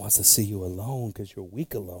devil wants to see you alone because you're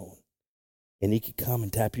weak alone. And he can come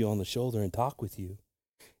and tap you on the shoulder and talk with you.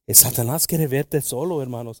 Y Satanás quiere verte solo,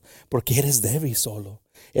 hermanos, porque eres débil solo.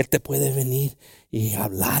 Él te puede venir y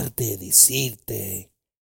hablarte, decirte.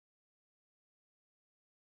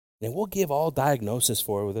 And we'll give all diagnosis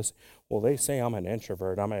for it with this. Well, they say I'm an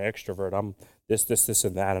introvert, I'm an extrovert, I'm this,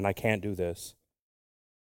 and that, and I can't do this.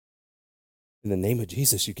 In the name of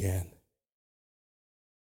Jesus, you can.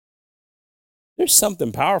 There's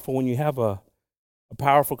something powerful when you have a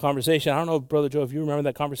powerful conversation. I don't know, Brother Joe, if you remember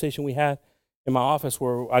that conversation we had in my office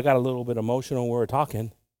where I got a little bit emotional when we were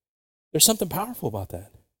talking. There's something powerful about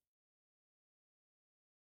that.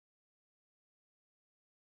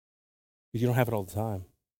 Because you don't have it all the time.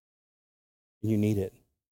 And you need it.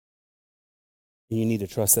 And you need to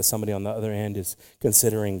trust that somebody on the other end is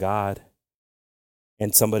considering God.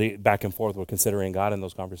 And somebody back and forth were considering God in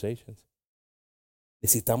those conversations.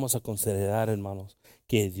 Necesitamos a considerar, hermanos,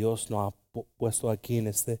 que Dios nos ha puesto aquí en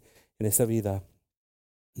esta vida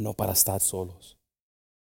no para estar solos,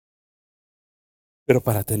 pero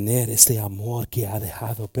para tener este amor que ha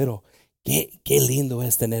dejado. Pero qué lindo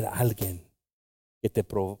es tener a alguien que te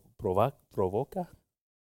provoca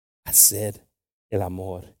a hacer el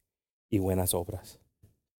amor y buenas obras.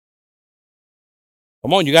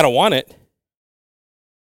 Come on, you got to want it.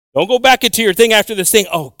 Don't go back into your thing after this thing.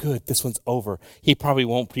 Oh, good, this one's over. He probably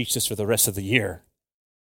won't preach this for the rest of the year.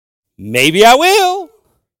 Maybe I will.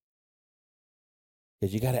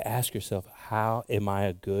 Because you got to ask yourself, how am I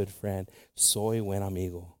a good friend? Soy buen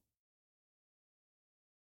amigo.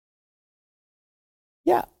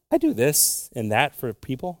 Yeah, I do this and that for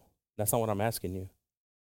people. That's not what I'm asking you.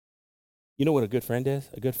 You know what a good friend is?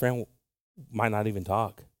 A good friend might not even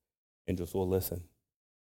talk and just will listen.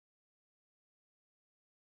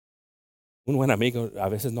 Un buen amigo a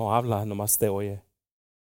veces no habla, nomás te oye.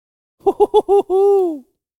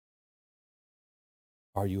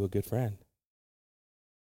 Are you a good friend?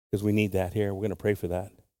 Because we need that here. We're going to pray for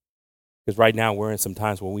that. Because right now we're in some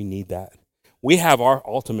times where we need that. We have our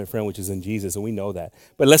ultimate friend, which is in Jesus, and we know that.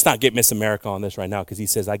 But let's not get Miss America on this right now, because he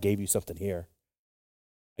says, I gave you something here.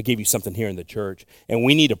 I gave you something here in the church. And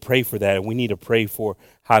we need to pray for that. And we need to pray for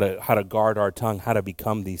how to guard our tongue, how to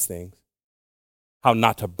become these things, how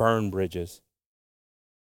not to burn bridges,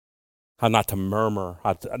 how not to murmur,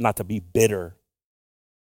 how not to be bitter.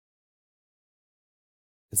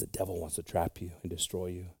 Because the devil wants to trap you and destroy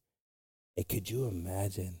you. And could you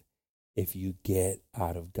imagine if you get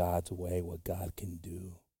out of God's way what God can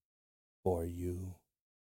do for you?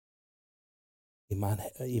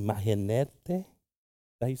 Imaginarte.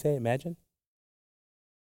 How you say it? Imagine?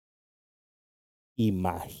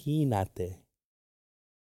 Imagínate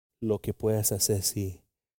lo que puedes hacer si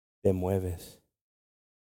te mueves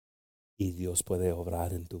y Dios puede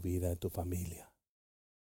obrar en tu vida, en tu familia.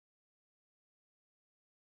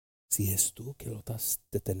 Si es tú que lo estás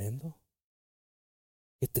deteniendo.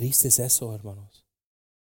 Qué triste es eso, hermanos.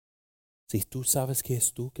 Si tú sabes que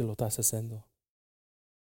es tú que lo estás haciendo.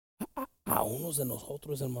 A unos de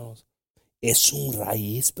nosotros, hermanos, es un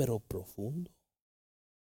raíz pero profundo.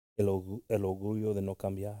 El orgullo de no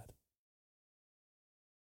cambiar.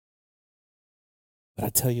 But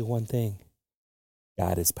I tell you one thing.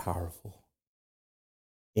 God is powerful.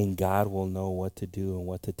 And God will know what to do and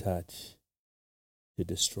what to touch to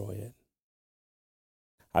destroy it.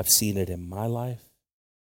 I've seen it in my life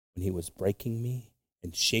when he was breaking me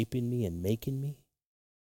and shaping me and making me.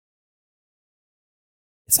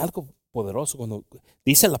 Es algo poderoso cuando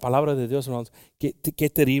dice la palabra de Dios, hermanos. Qué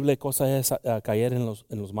terrible cosa es caer en los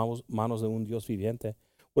manos de un Dios viviente.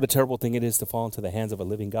 What a terrible thing it is to fall into the hands of a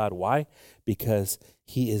living God. Why? Because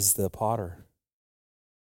he is the potter.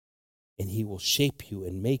 And he will shape you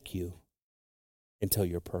and make you until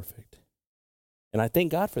you're perfect. And I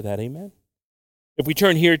thank God for that. Amen. If we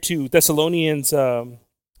turn here to Thessalonians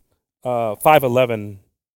 5:11,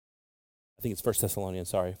 I think it's 1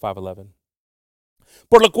 Thessalonians, 5:11.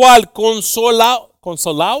 Por lo cual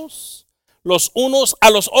consolaos los unos a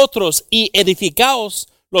los otros y edificaos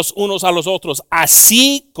los unos a los otros,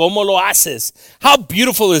 así como lo haces. How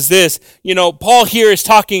beautiful is this? You know, Paul here is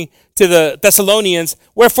talking to the Thessalonians,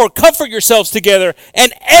 wherefore comfort yourselves together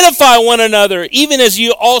and edify one another, even as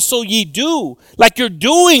you also ye do. Like you're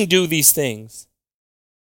do these things.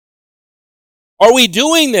 Are we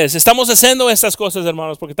doing this? Estamos haciendo estas cosas,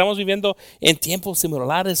 hermanos, porque estamos viviendo en tiempos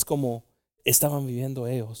similares como estaban viviendo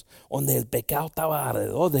ellos, donde el pecado estaba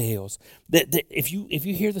alrededor de ellos. If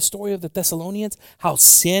you hear the story of the Thessalonians, how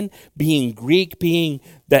sin, being Greek, being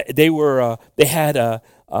that they had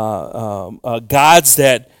gods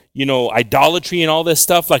that, idolatry and all this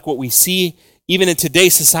stuff, like what we see even in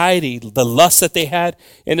today's society, the lust that they had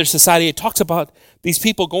in their society. It talks about these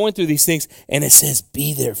people going through these things, and it says,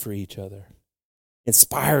 be there for each other,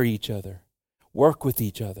 inspire each other, work with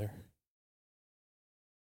each other.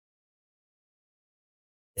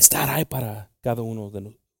 Estar ahí para cada uno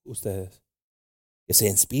de ustedes, que se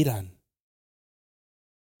inspiran.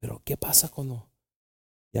 Pero ¿qué pasa cuando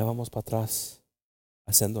ya vamos para atrás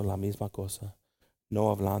haciendo la misma cosa? No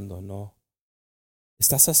hablando, no.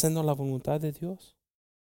 ¿Estás haciendo la voluntad de Dios?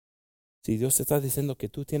 Si Dios te está diciendo que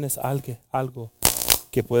tú tienes algo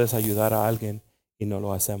que puedes ayudar a alguien y no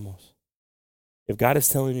lo hacemos. If God is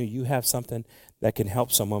telling you you have something that can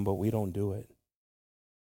help someone but we don't do it,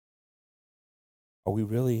 are we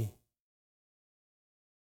really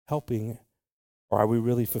helping, or are we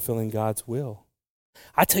really fulfilling God's will?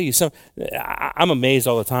 I tell you, I'm amazed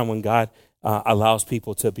all the time when God allows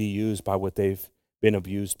people to be used by what they've been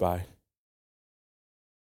abused by.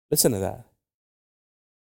 Listen to that.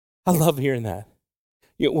 I love hearing that.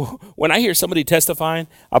 When I hear somebody testifying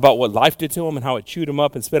about what life did to them and how it chewed them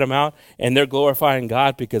up and spit them out, and they're glorifying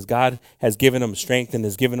God because God has given them strength and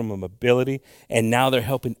has given them ability, and now they're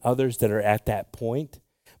helping others that are at that point.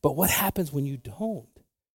 But what happens when you don't?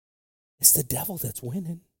 It's the devil that's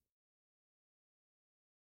winning.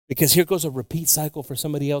 Because here goes a repeat cycle for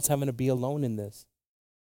somebody else having to be alone in this.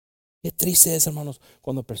 Qué triste es, hermanos,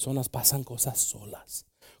 cuando personas pasan cosas solas.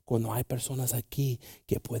 Cuando hay personas aquí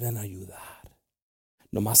que pueden ayudar.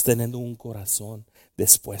 Nomás teniendo un corazón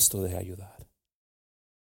dispuesto de ayudar.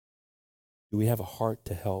 Do we have a heart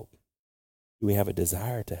to help? Do we have a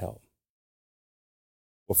desire to help?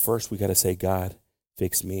 Well, first we got to say, God,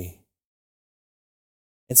 fix me.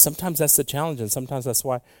 And sometimes that's the challenge, and sometimes that's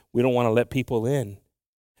why we don't want to let people in.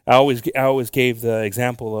 I always gave the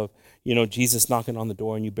example of, Jesus knocking on the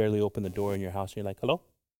door and you barely open the door in your house and you're like, hello?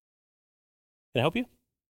 Can I help you?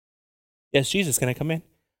 Yes, Jesus, can I come in?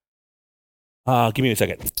 Give me a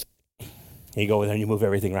second. And you go in there and you move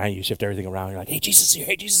everything around, you shift everything around. You're like, hey, Jesus is here,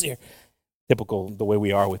 hey, Jesus is here. Typical the way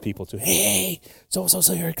we are with people too. Hey, so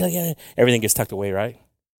here. Everything gets tucked away, right?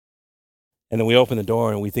 And then we open the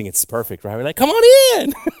door and we think it's perfect, right? We're like, come on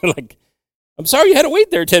in. Like, I'm sorry you had to wait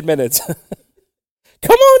there 10 minutes.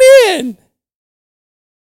 Come on in.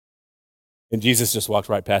 And Jesus just walks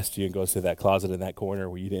right past you and goes to that closet in that corner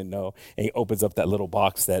where you didn't know. And he opens up that little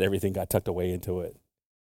box that everything got tucked away into it.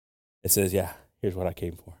 It says, yeah, here's what I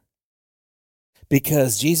came for.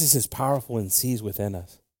 Because Jesus is powerful and sees within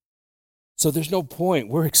us. So there's no point.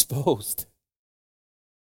 We're exposed.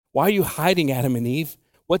 Why are you hiding, Adam and Eve?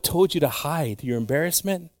 What told you to hide? Your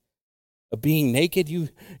embarrassment of being naked? You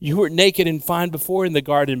were naked and fine before in the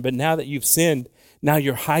garden, but now that you've sinned, now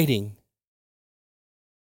you're hiding.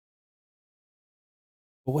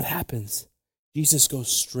 But what happens? Jesus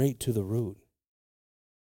goes straight to the root.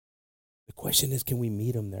 The question is, can we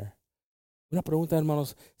meet him there? Una pregunta,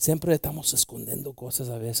 hermanos, siempre estamos escondiendo cosas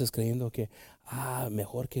a veces creyendo que,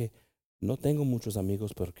 mejor que no tengo muchos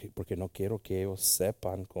amigos porque no quiero que ellos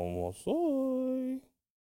sepan cómo soy.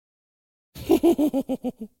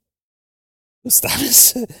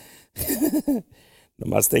 ¿Sabes?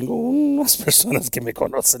 Nomás tengo unas personas que me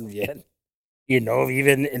conocen bien y no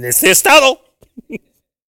viven en este estado.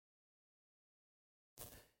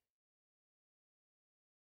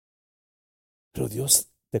 Pero Dios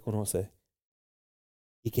te conoce.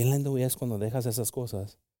 Y qué lindo es cuando dejas esas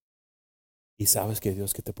cosas y sabes que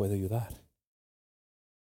Dios que te puede ayudar.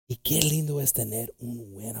 Y qué lindo es tener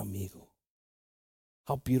un buen amigo.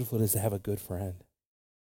 How beautiful it is to have a good friend.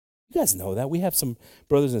 You guys know that. We have some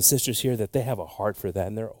brothers and sisters here that they have a heart for that,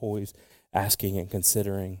 and they're always asking and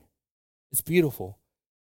considering. It's beautiful.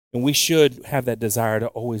 And we should have that desire to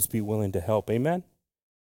always be willing to help. Amen?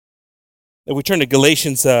 And we turn to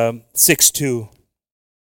Galatians 6:2.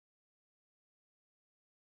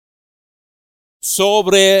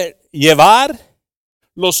 Sobrellevar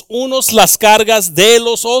los unos las cargas de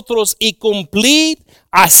los otros y cumplir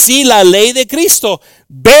así la ley de Cristo.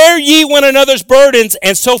 Bear ye one another's burdens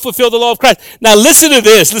and so fulfill the law of Christ. Now listen to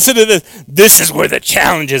this. Listen to this. This is where the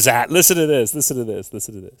challenge is at. Listen to this. Listen to this.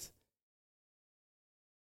 Listen to this.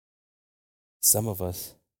 Some of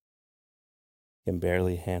us can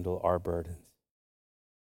barely handle our burdens.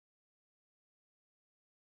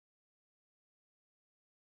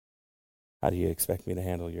 How do you expect me to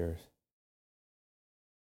handle yours?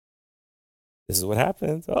 This is what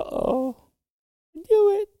happens. Uh-oh. Do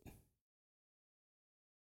it.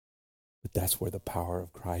 But that's where the power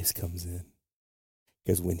of Christ comes in.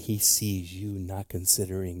 Because when he sees you not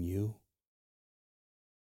considering you,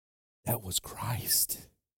 that was Christ.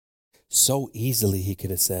 So easily he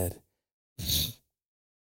could have said, they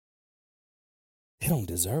don't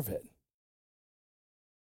deserve it.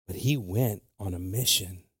 But he went on a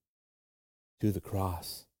mission to the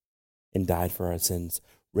cross and died for our sins,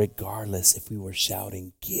 regardless if we were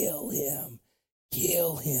shouting, kill him,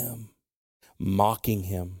 mocking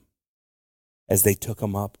him as they took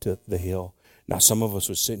him up to the hill. Now, some of us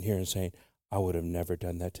were sitting here and saying, I would have never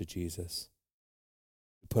done that to Jesus.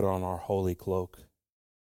 We put on our holy cloak,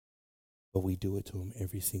 but we do it to him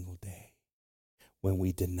every single day. When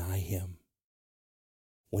we deny him,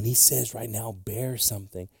 when he says right now, bear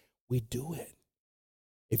something, we do it.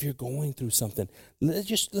 If you're going through something, let's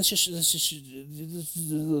just a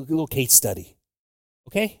little case study,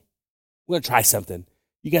 okay? We're going to try something.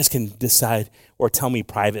 You guys can decide or tell me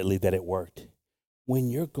privately that it worked. When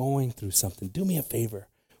you're going through something, do me a favor.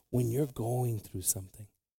 When you're going through something,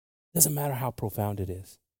 doesn't matter how profound it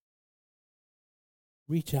is,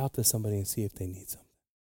 reach out to somebody and see if they need something.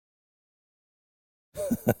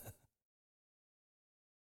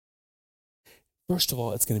 First of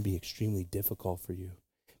all, it's going to be extremely difficult for you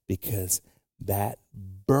because that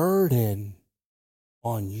burden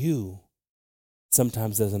on you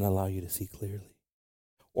sometimes doesn't allow you to see clearly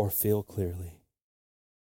or feel clearly.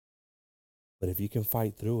 But if you can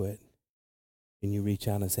fight through it and you reach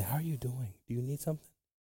out and say, how are you doing? Do you need something?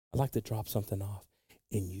 I'd like to drop something off.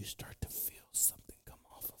 And you start to feel something come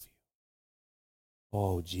off of you.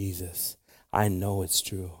 Oh, Jesus, I know it's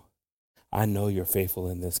true. I know you're faithful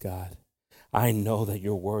in this, God. I know that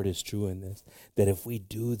your word is true in this, that if we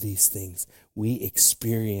do these things, we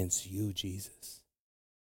experience you, Jesus.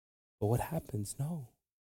 But what happens? No.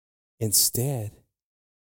 Instead,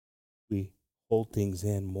 we hold things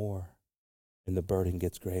in more and the burden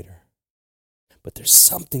gets greater. But there's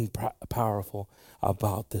something powerful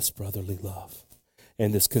about this brotherly love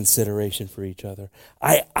and this consideration for each other.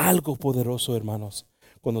 Hay algo poderoso, hermanos,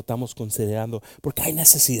 cuando estamos considerando, porque hay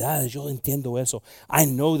necesidades, yo entiendo eso. I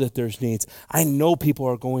know that there's needs. I know people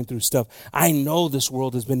are going through stuff. I know this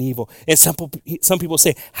world has been evil. And some people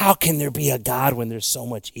say, how can there be a God when there's so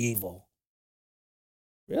much evil?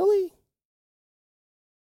 Really?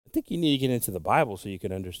 I think you need to get into the Bible so you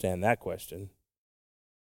can understand that question.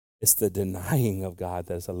 It's the denying of God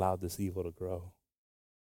that has allowed this evil to grow.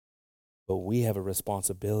 But we have a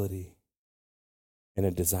responsibility and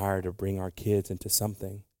a desire to bring our kids into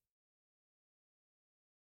something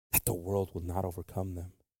that the world will not overcome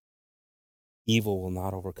them. Evil will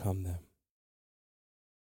not overcome them.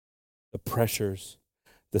 The pressures,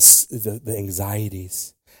 the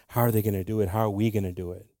anxieties, how are they going to do it? How are we going to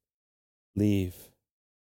do it? Leave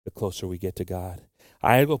the closer we get to God.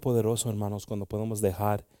 Hay algo poderoso, hermanos, cuando podemos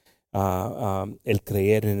dejar el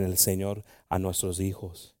creer en el Señor a nuestros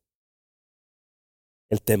hijos.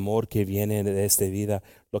 El temor que viene de esta vida,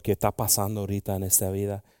 lo que está pasando ahorita en esta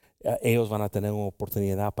vida, ellos van a tener una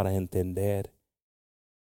oportunidad para entender.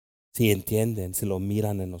 Si entienden, si lo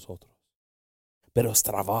miran en nosotros. Pero es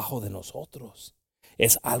trabajo de nosotros.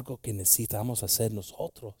 Es algo que necesitamos hacer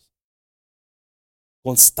nosotros.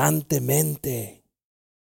 Constantemente.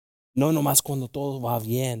 No nomás cuando todo va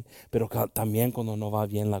bien, pero también cuando no va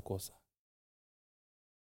bien la cosa.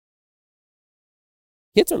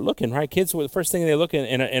 Kids are looking, right? Kids, the first thing they look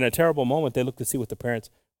in a terrible moment, they look to see what the parents,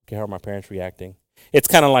 okay, how are my parents reacting? It's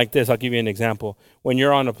kind of like this. I'll give you an example. When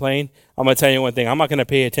you're on a plane, I'm going to tell you one thing. I'm not going to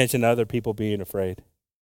pay attention to other people being afraid.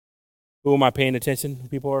 Who am I paying attention to?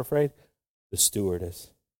 People are afraid? The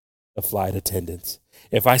stewardess, the flight attendants.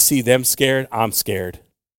 If I see them scared, I'm scared.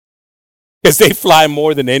 Because they fly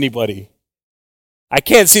more than anybody. I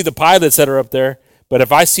can't see the pilots that are up there, but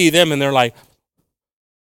if I see them and they're like,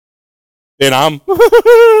 then I'm not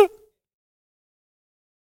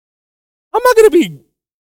going to be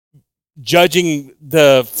judging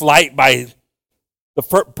the flight by the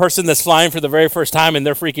person that's flying for the very first time and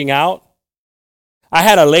they're freaking out. I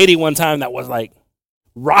had a lady one time that was like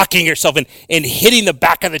rocking herself and hitting the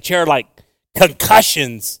back of the chair like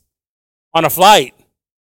concussions on a flight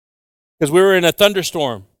because we were in a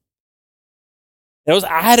thunderstorm.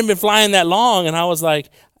 I hadn't been flying that long, and I was like,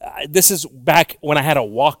 this is back when I had a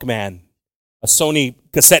Walkman, a Sony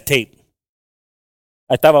cassette tape.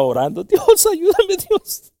 I estaba orando, Dios, ayúdame,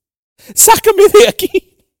 Dios. Sácame de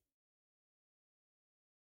aquí.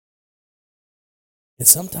 And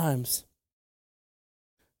sometimes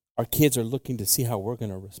our kids are looking to see how we're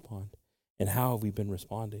going to respond. And how have we been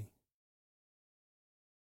responding?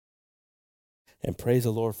 And praise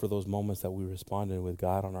the Lord for those moments that we responded with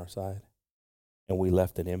God on our side. And we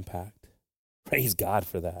left an impact. Praise God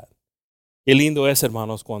for that. Qué lindo es,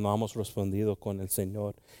 hermanos, cuando hemos respondido con el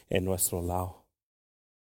Señor en nuestro lado.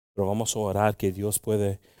 Pero vamos a orar que Dios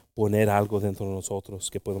puede poner algo dentro de nosotros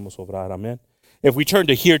que podemos obrar. Amén. If we turn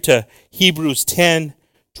to here to Hebrews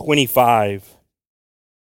 10:25.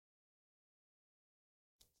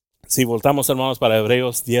 Si voltamos, hermanos, para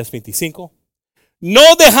Hebreos 10:25.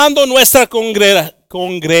 No dejando nuestra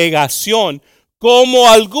congregación como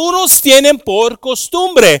algunos tienen por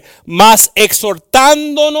costumbre, mas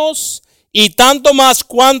exhortándonos y tanto más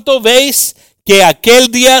cuanto veis que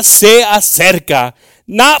aquel día se acerca,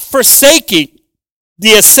 not forsaking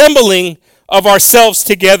the assembling of ourselves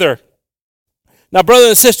together. Now, brothers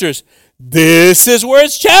and sisters, this is where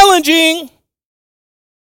it's challenging.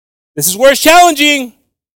 This is where it's challenging.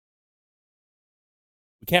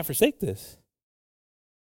 We can't forsake this.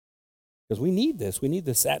 Because we need this. We need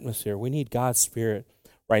this atmosphere. We need God's Spirit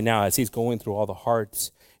right now as He's going through all the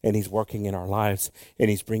hearts and He's working in our lives and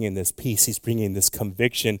He's bringing this peace. He's bringing this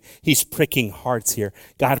conviction. He's pricking hearts here.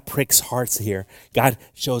 God pricks hearts here. God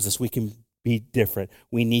shows us we can be different.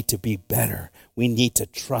 We need to be better. We need to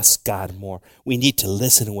trust God more. We need to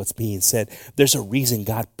listen to what's being said. There's a reason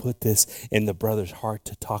God put this in the brother's heart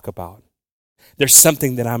to talk about. There's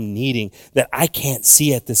something that I'm needing that I can't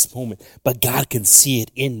see at this moment, but God can see it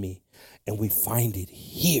in me. And we find it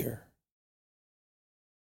here.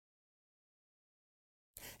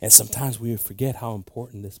 And sometimes we forget how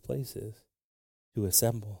important this place is to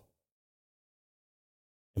assemble.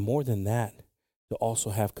 And more than that, to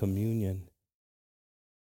also have communion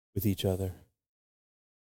with each other.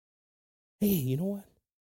 Hey, you know what?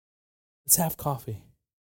 Let's have coffee.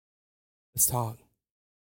 Let's talk.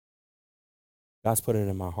 God's put it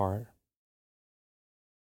in my heart.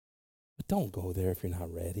 But don't go there if you're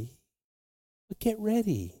not ready. But get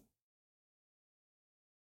ready.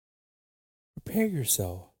 Prepare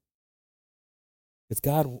yourself. Because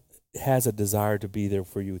God has a desire to be there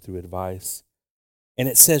for you through advice. And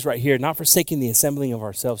it says right here, not forsaking the assembling of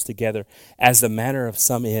ourselves together as the manner of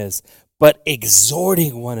some is, but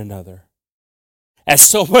exhorting one another. As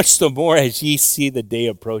so much the more as ye see the day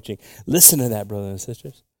approaching. Listen to that, brothers and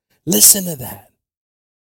sisters. Listen to that.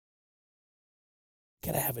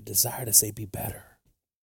 You gotta have a desire to say, be better.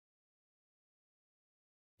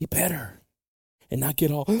 Be better. And not get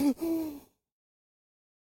all,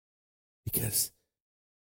 because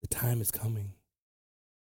the time is coming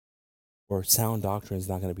where sound doctrine is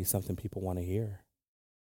not going to be something people want to hear.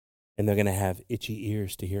 And they're going to have itchy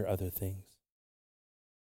ears to hear other things.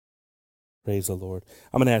 Praise the Lord.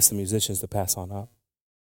 I'm going to ask the musicians to pass on up.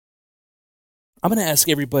 I'm going to ask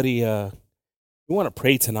everybody, we want to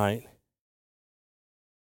pray tonight.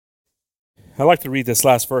 I'd like to read this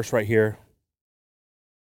last verse right here.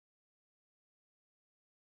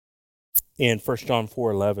 In 1 John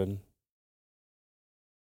 4:11.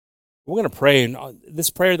 We're going to pray, and this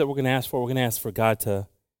prayer that we're going to ask for God to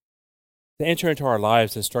enter into our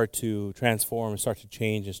lives and start to transform and start to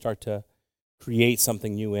change and start to create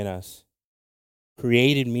something new in us.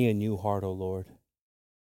 Create in me a new heart, O Lord.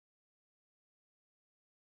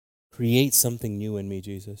 Create something new in me,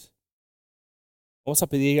 Jesus. Vamos a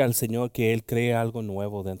pedir al Señor que Él cree algo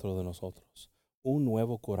nuevo dentro de nosotros. Un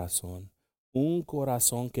nuevo corazón. Un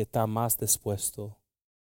corazón que está más dispuesto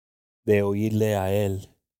de oírle a Él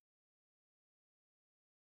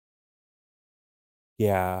que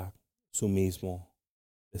a su mismo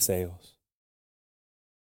deseos.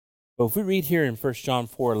 But if we read here in 1 John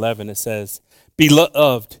 4:11, it says,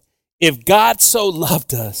 Beloved, if God so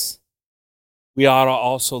loved us, we ought to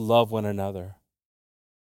also love one another.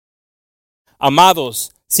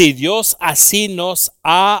 Amados, si Dios así nos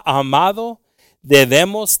ha amado,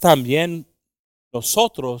 debemos también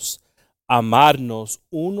nosotros amarnos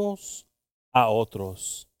unos a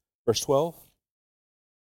otros. Verse 12.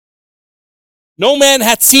 No man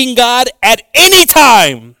hath seen God at any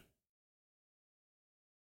time.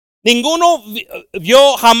 Ninguno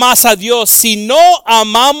vio jamás a Dios. Si no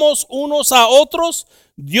amamos unos a otros,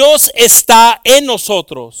 Dios está en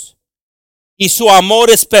nosotros. Y su amor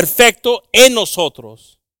es perfecto en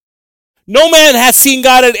nosotros. No man hath seen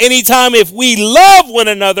God at any time. If we love one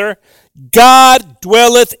another, God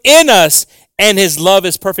dwelleth in us, and His love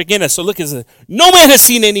is perfect in us. So look, no man has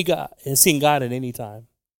seen God at any time.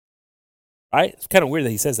 Right? It's kind of weird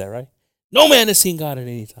that He says that, right? No man has seen God at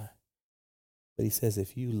any time. But He says,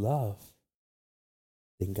 if you love,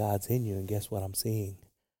 then God's in you. And guess what I'm seeing?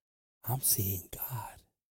 I'm seeing God.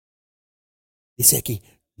 Dice aquí,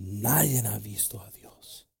 nadie ha visto a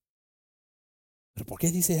Dios. ¿Pero por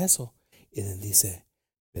qué dice eso? Y then dice,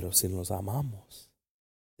 pero si nos amamos,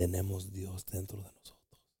 tenemos Dios dentro de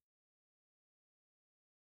nosotros.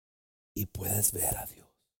 y puedes ver a Dios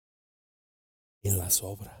en las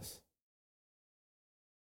obras.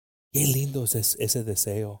 Qué lindo es ese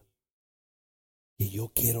deseo. Y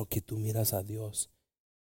yo quiero que tú miras a Dios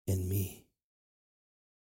en mí.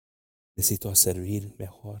 Necesito servir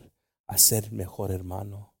mejor, ser mejor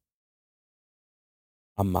hermano,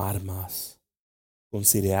 amar más,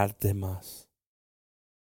 considerarte más.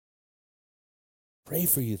 Pray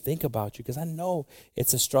for you, think about you, because I know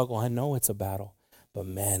it's a struggle. I know it's a battle. But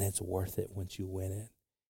man, it's worth it once you win it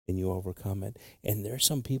and you overcome it. And there's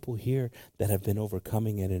some people here that have been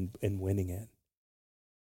overcoming it and winning it.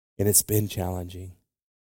 And it's been challenging.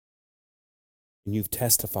 And you've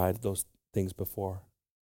testified those things before.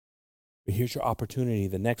 But here's your opportunity,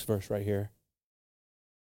 the next verse right here.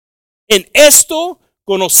 En esto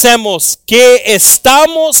conocemos que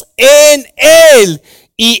estamos en Él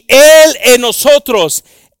y Él en nosotros,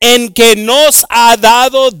 en que nos ha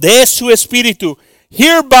dado de su Espíritu.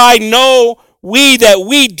 Hereby know we that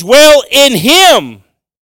we dwell in Him,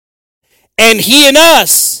 and He in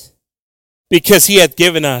us, because He hath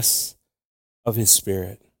given us of His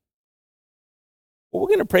Spirit. What we're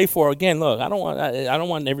going to pray for, again, look, I don't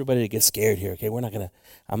want everybody to get scared here, okay?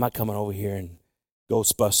 I'm not coming over here and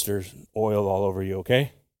Ghostbusters oil all over you,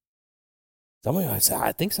 okay?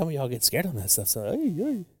 I think some of y'all get scared on that stuff. So,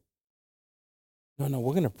 hey. No,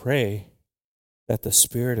 we're going to pray that the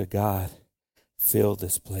Spirit of God fill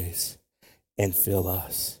this place and fill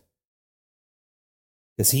us.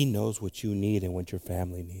 Because He knows what you need and what your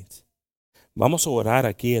family needs. Vamos a orar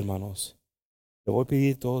aquí, hermanos. Le voy a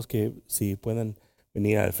pedir a todos que si pueden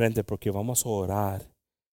venir al frente porque vamos a orar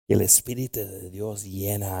que el Espíritu de Dios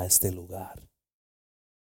llena este lugar.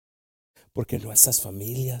 Porque nuestras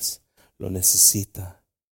familias lo necesitan.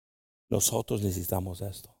 Nosotros necesitamos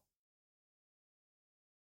esto.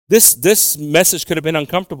 This message could have been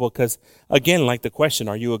uncomfortable because, again, like the question,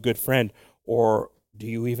 are you a good friend? Or do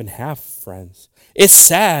you even have friends? It's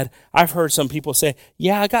sad. I've heard some people say,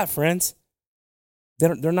 yeah, I got friends.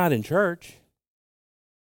 They're not in church.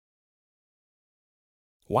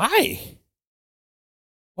 Why?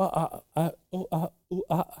 Well,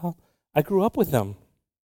 I grew up with them.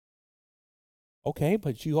 Okay,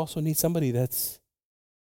 but you also need somebody that's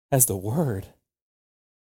has the word,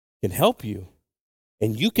 can help you,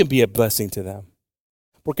 and you can be a blessing to them.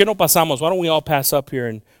 ¿Por qué no pasamos? Why don't we all pass up here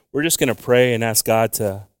and we're just going to pray and ask God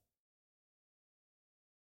to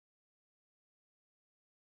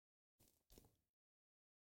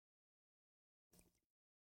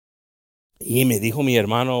Y me dijo mi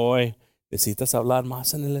hermano hoy, necesitas hablar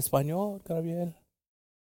más en el español, Gabriel.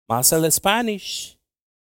 Más el Spanish.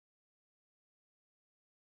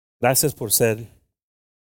 Gracias por ser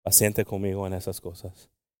paciente conmigo en esas cosas.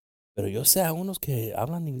 Pero yo sé a unos que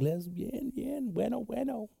hablan inglés bien, bueno.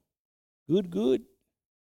 Good.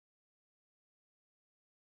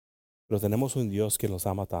 Pero tenemos un Dios que los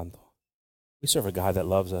ama tanto. We serve a God that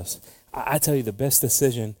loves us. I tell you, the best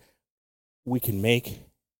decision we can make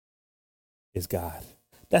is God.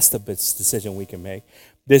 That's the best decision we can make.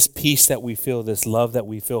 This peace that we feel, this love that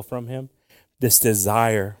we feel from Him, this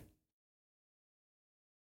desire,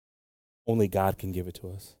 only God can give it to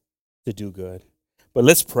us to do good. But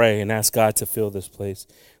let's pray and ask God to fill this place.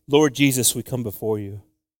 Lord Jesus, we come before you.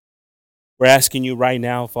 We're asking you right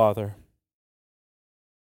now, Father,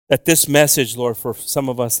 that this message, Lord, for some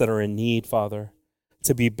of us that are in need, Father,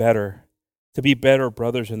 to be better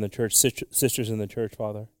brothers in the church, sisters in the church,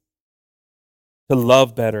 Father, to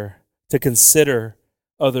love better, to consider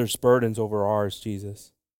others' burdens over ours,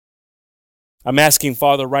 Jesus. I'm asking,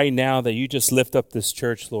 Father, right now that you just lift up this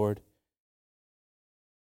church, Lord.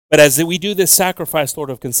 But as we do this sacrifice, Lord,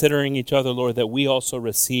 of considering each other, Lord, that we also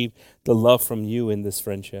receive the love from you in this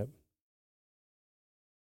friendship.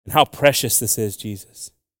 And how precious this is,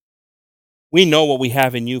 Jesus. We know what we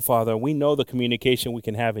have in you, Father. We know the communication we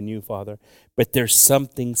can have in you, Father. But there's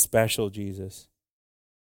something special, Jesus,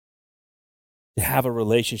 to have a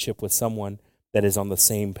relationship with someone that is on the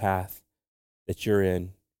same path that you're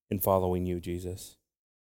in following you, Jesus.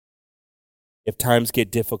 If times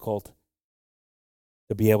get difficult,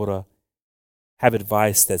 to be able to have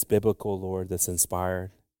advice that's biblical, Lord, that's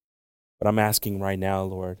inspired. But I'm asking right now,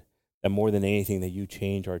 Lord, that more than anything that you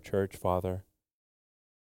change our church, Father,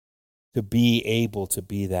 to be able to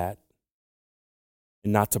be that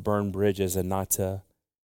and not to burn bridges and not to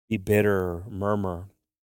be bitter or murmur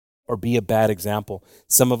or be a bad example.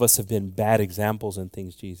 Some of us have been bad examples in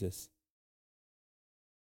things, Jesus.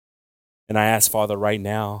 And I ask, Father, right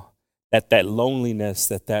now, that loneliness,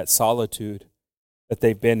 that solitude that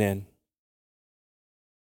they've been in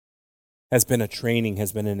has been a training,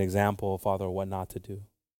 has been an example, Father, of what not to do.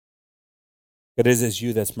 It is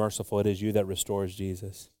you that's merciful. It is you that restores,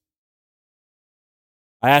 Jesus.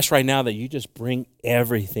 I ask right now that you just bring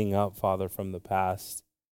everything up, Father, from the past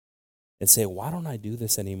and say, why don't I do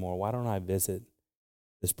this anymore? Why don't I visit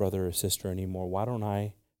this brother or sister anymore? Why don't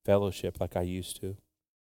I fellowship like I used to?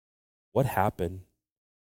 What happened?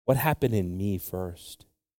 What happened in me first?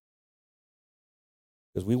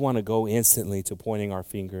 Because we want to go instantly to pointing our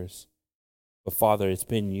fingers. But Father, it's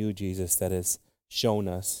been you, Jesus, that has shown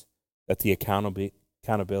us that the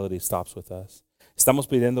accountability stops with us. Estamos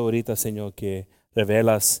pidiendo ahorita, Señor, que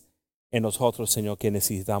revelas en nosotros, Señor, que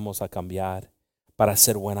necesitamos a cambiar para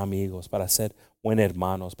ser buenos amigos, para ser buenos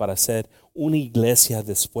hermanos, para ser una iglesia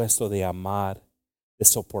dispuesta de amar, de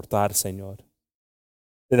soportar, Señor.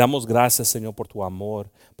 Te damos gracias, Señor, por tu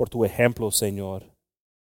amor, por tu ejemplo, Señor.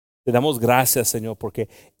 Te damos gracias, Señor, porque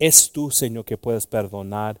es tú, Señor, que puedes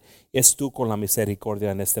perdonar. Es tú con la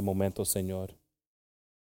misericordia en este momento, Señor.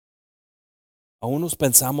 Aún nos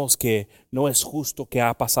pensamos que no es justo, que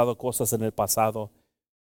ha pasado cosas en el pasado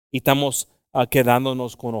y estamos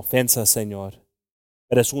quedándonos con ofensas, Señor.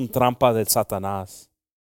 Pero es un trampa del Satanás.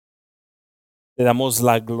 Te damos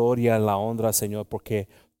la gloria, la honra, Señor, porque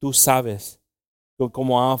tú sabes que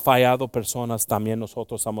como han fallado personas, también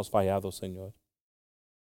nosotros hemos fallado, Señor.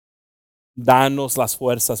 Danos las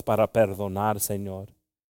fuerzas para perdonar, Señor.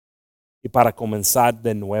 Y para comenzar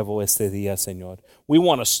de nuevo este día, Señor. We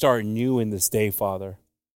want to start new in this day, Father.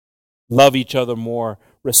 Love each other more,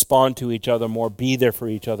 respond to each other more, be there for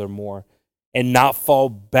each other more, and not fall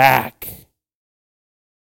back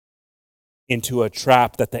into a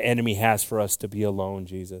trap that the enemy has for us to be alone,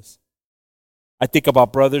 Jesus. I think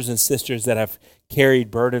about brothers and sisters that have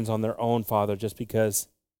carried burdens on their own, Father, just because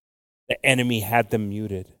the enemy had them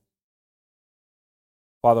muted.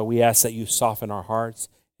 Father, we ask that you soften our hearts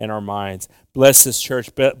and our minds. Bless this church.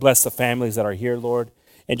 Bless the families that are here, Lord,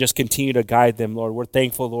 and just continue to guide them, Lord. We're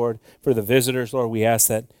thankful, Lord, for the visitors, Lord. We ask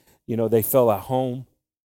that, they feel at home.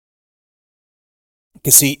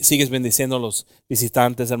 Que sigues bendiciendo a los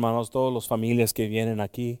visitantes, hermanos, todas las familias que vienen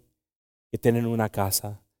aquí, que tienen una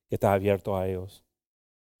casa que está abierto a ellos.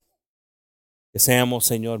 Que seamos,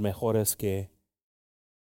 Señor, mejores que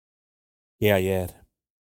ayer.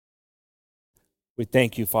 We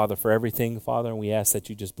thank you, Father, for everything, Father, and we ask that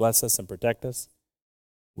you just bless us and protect us.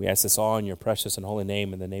 We ask this all in your precious and holy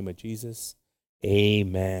name, in the name of Jesus.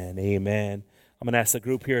 Amen. Amen. I'm going to ask the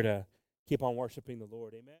group here to keep on worshiping the Lord. Amen.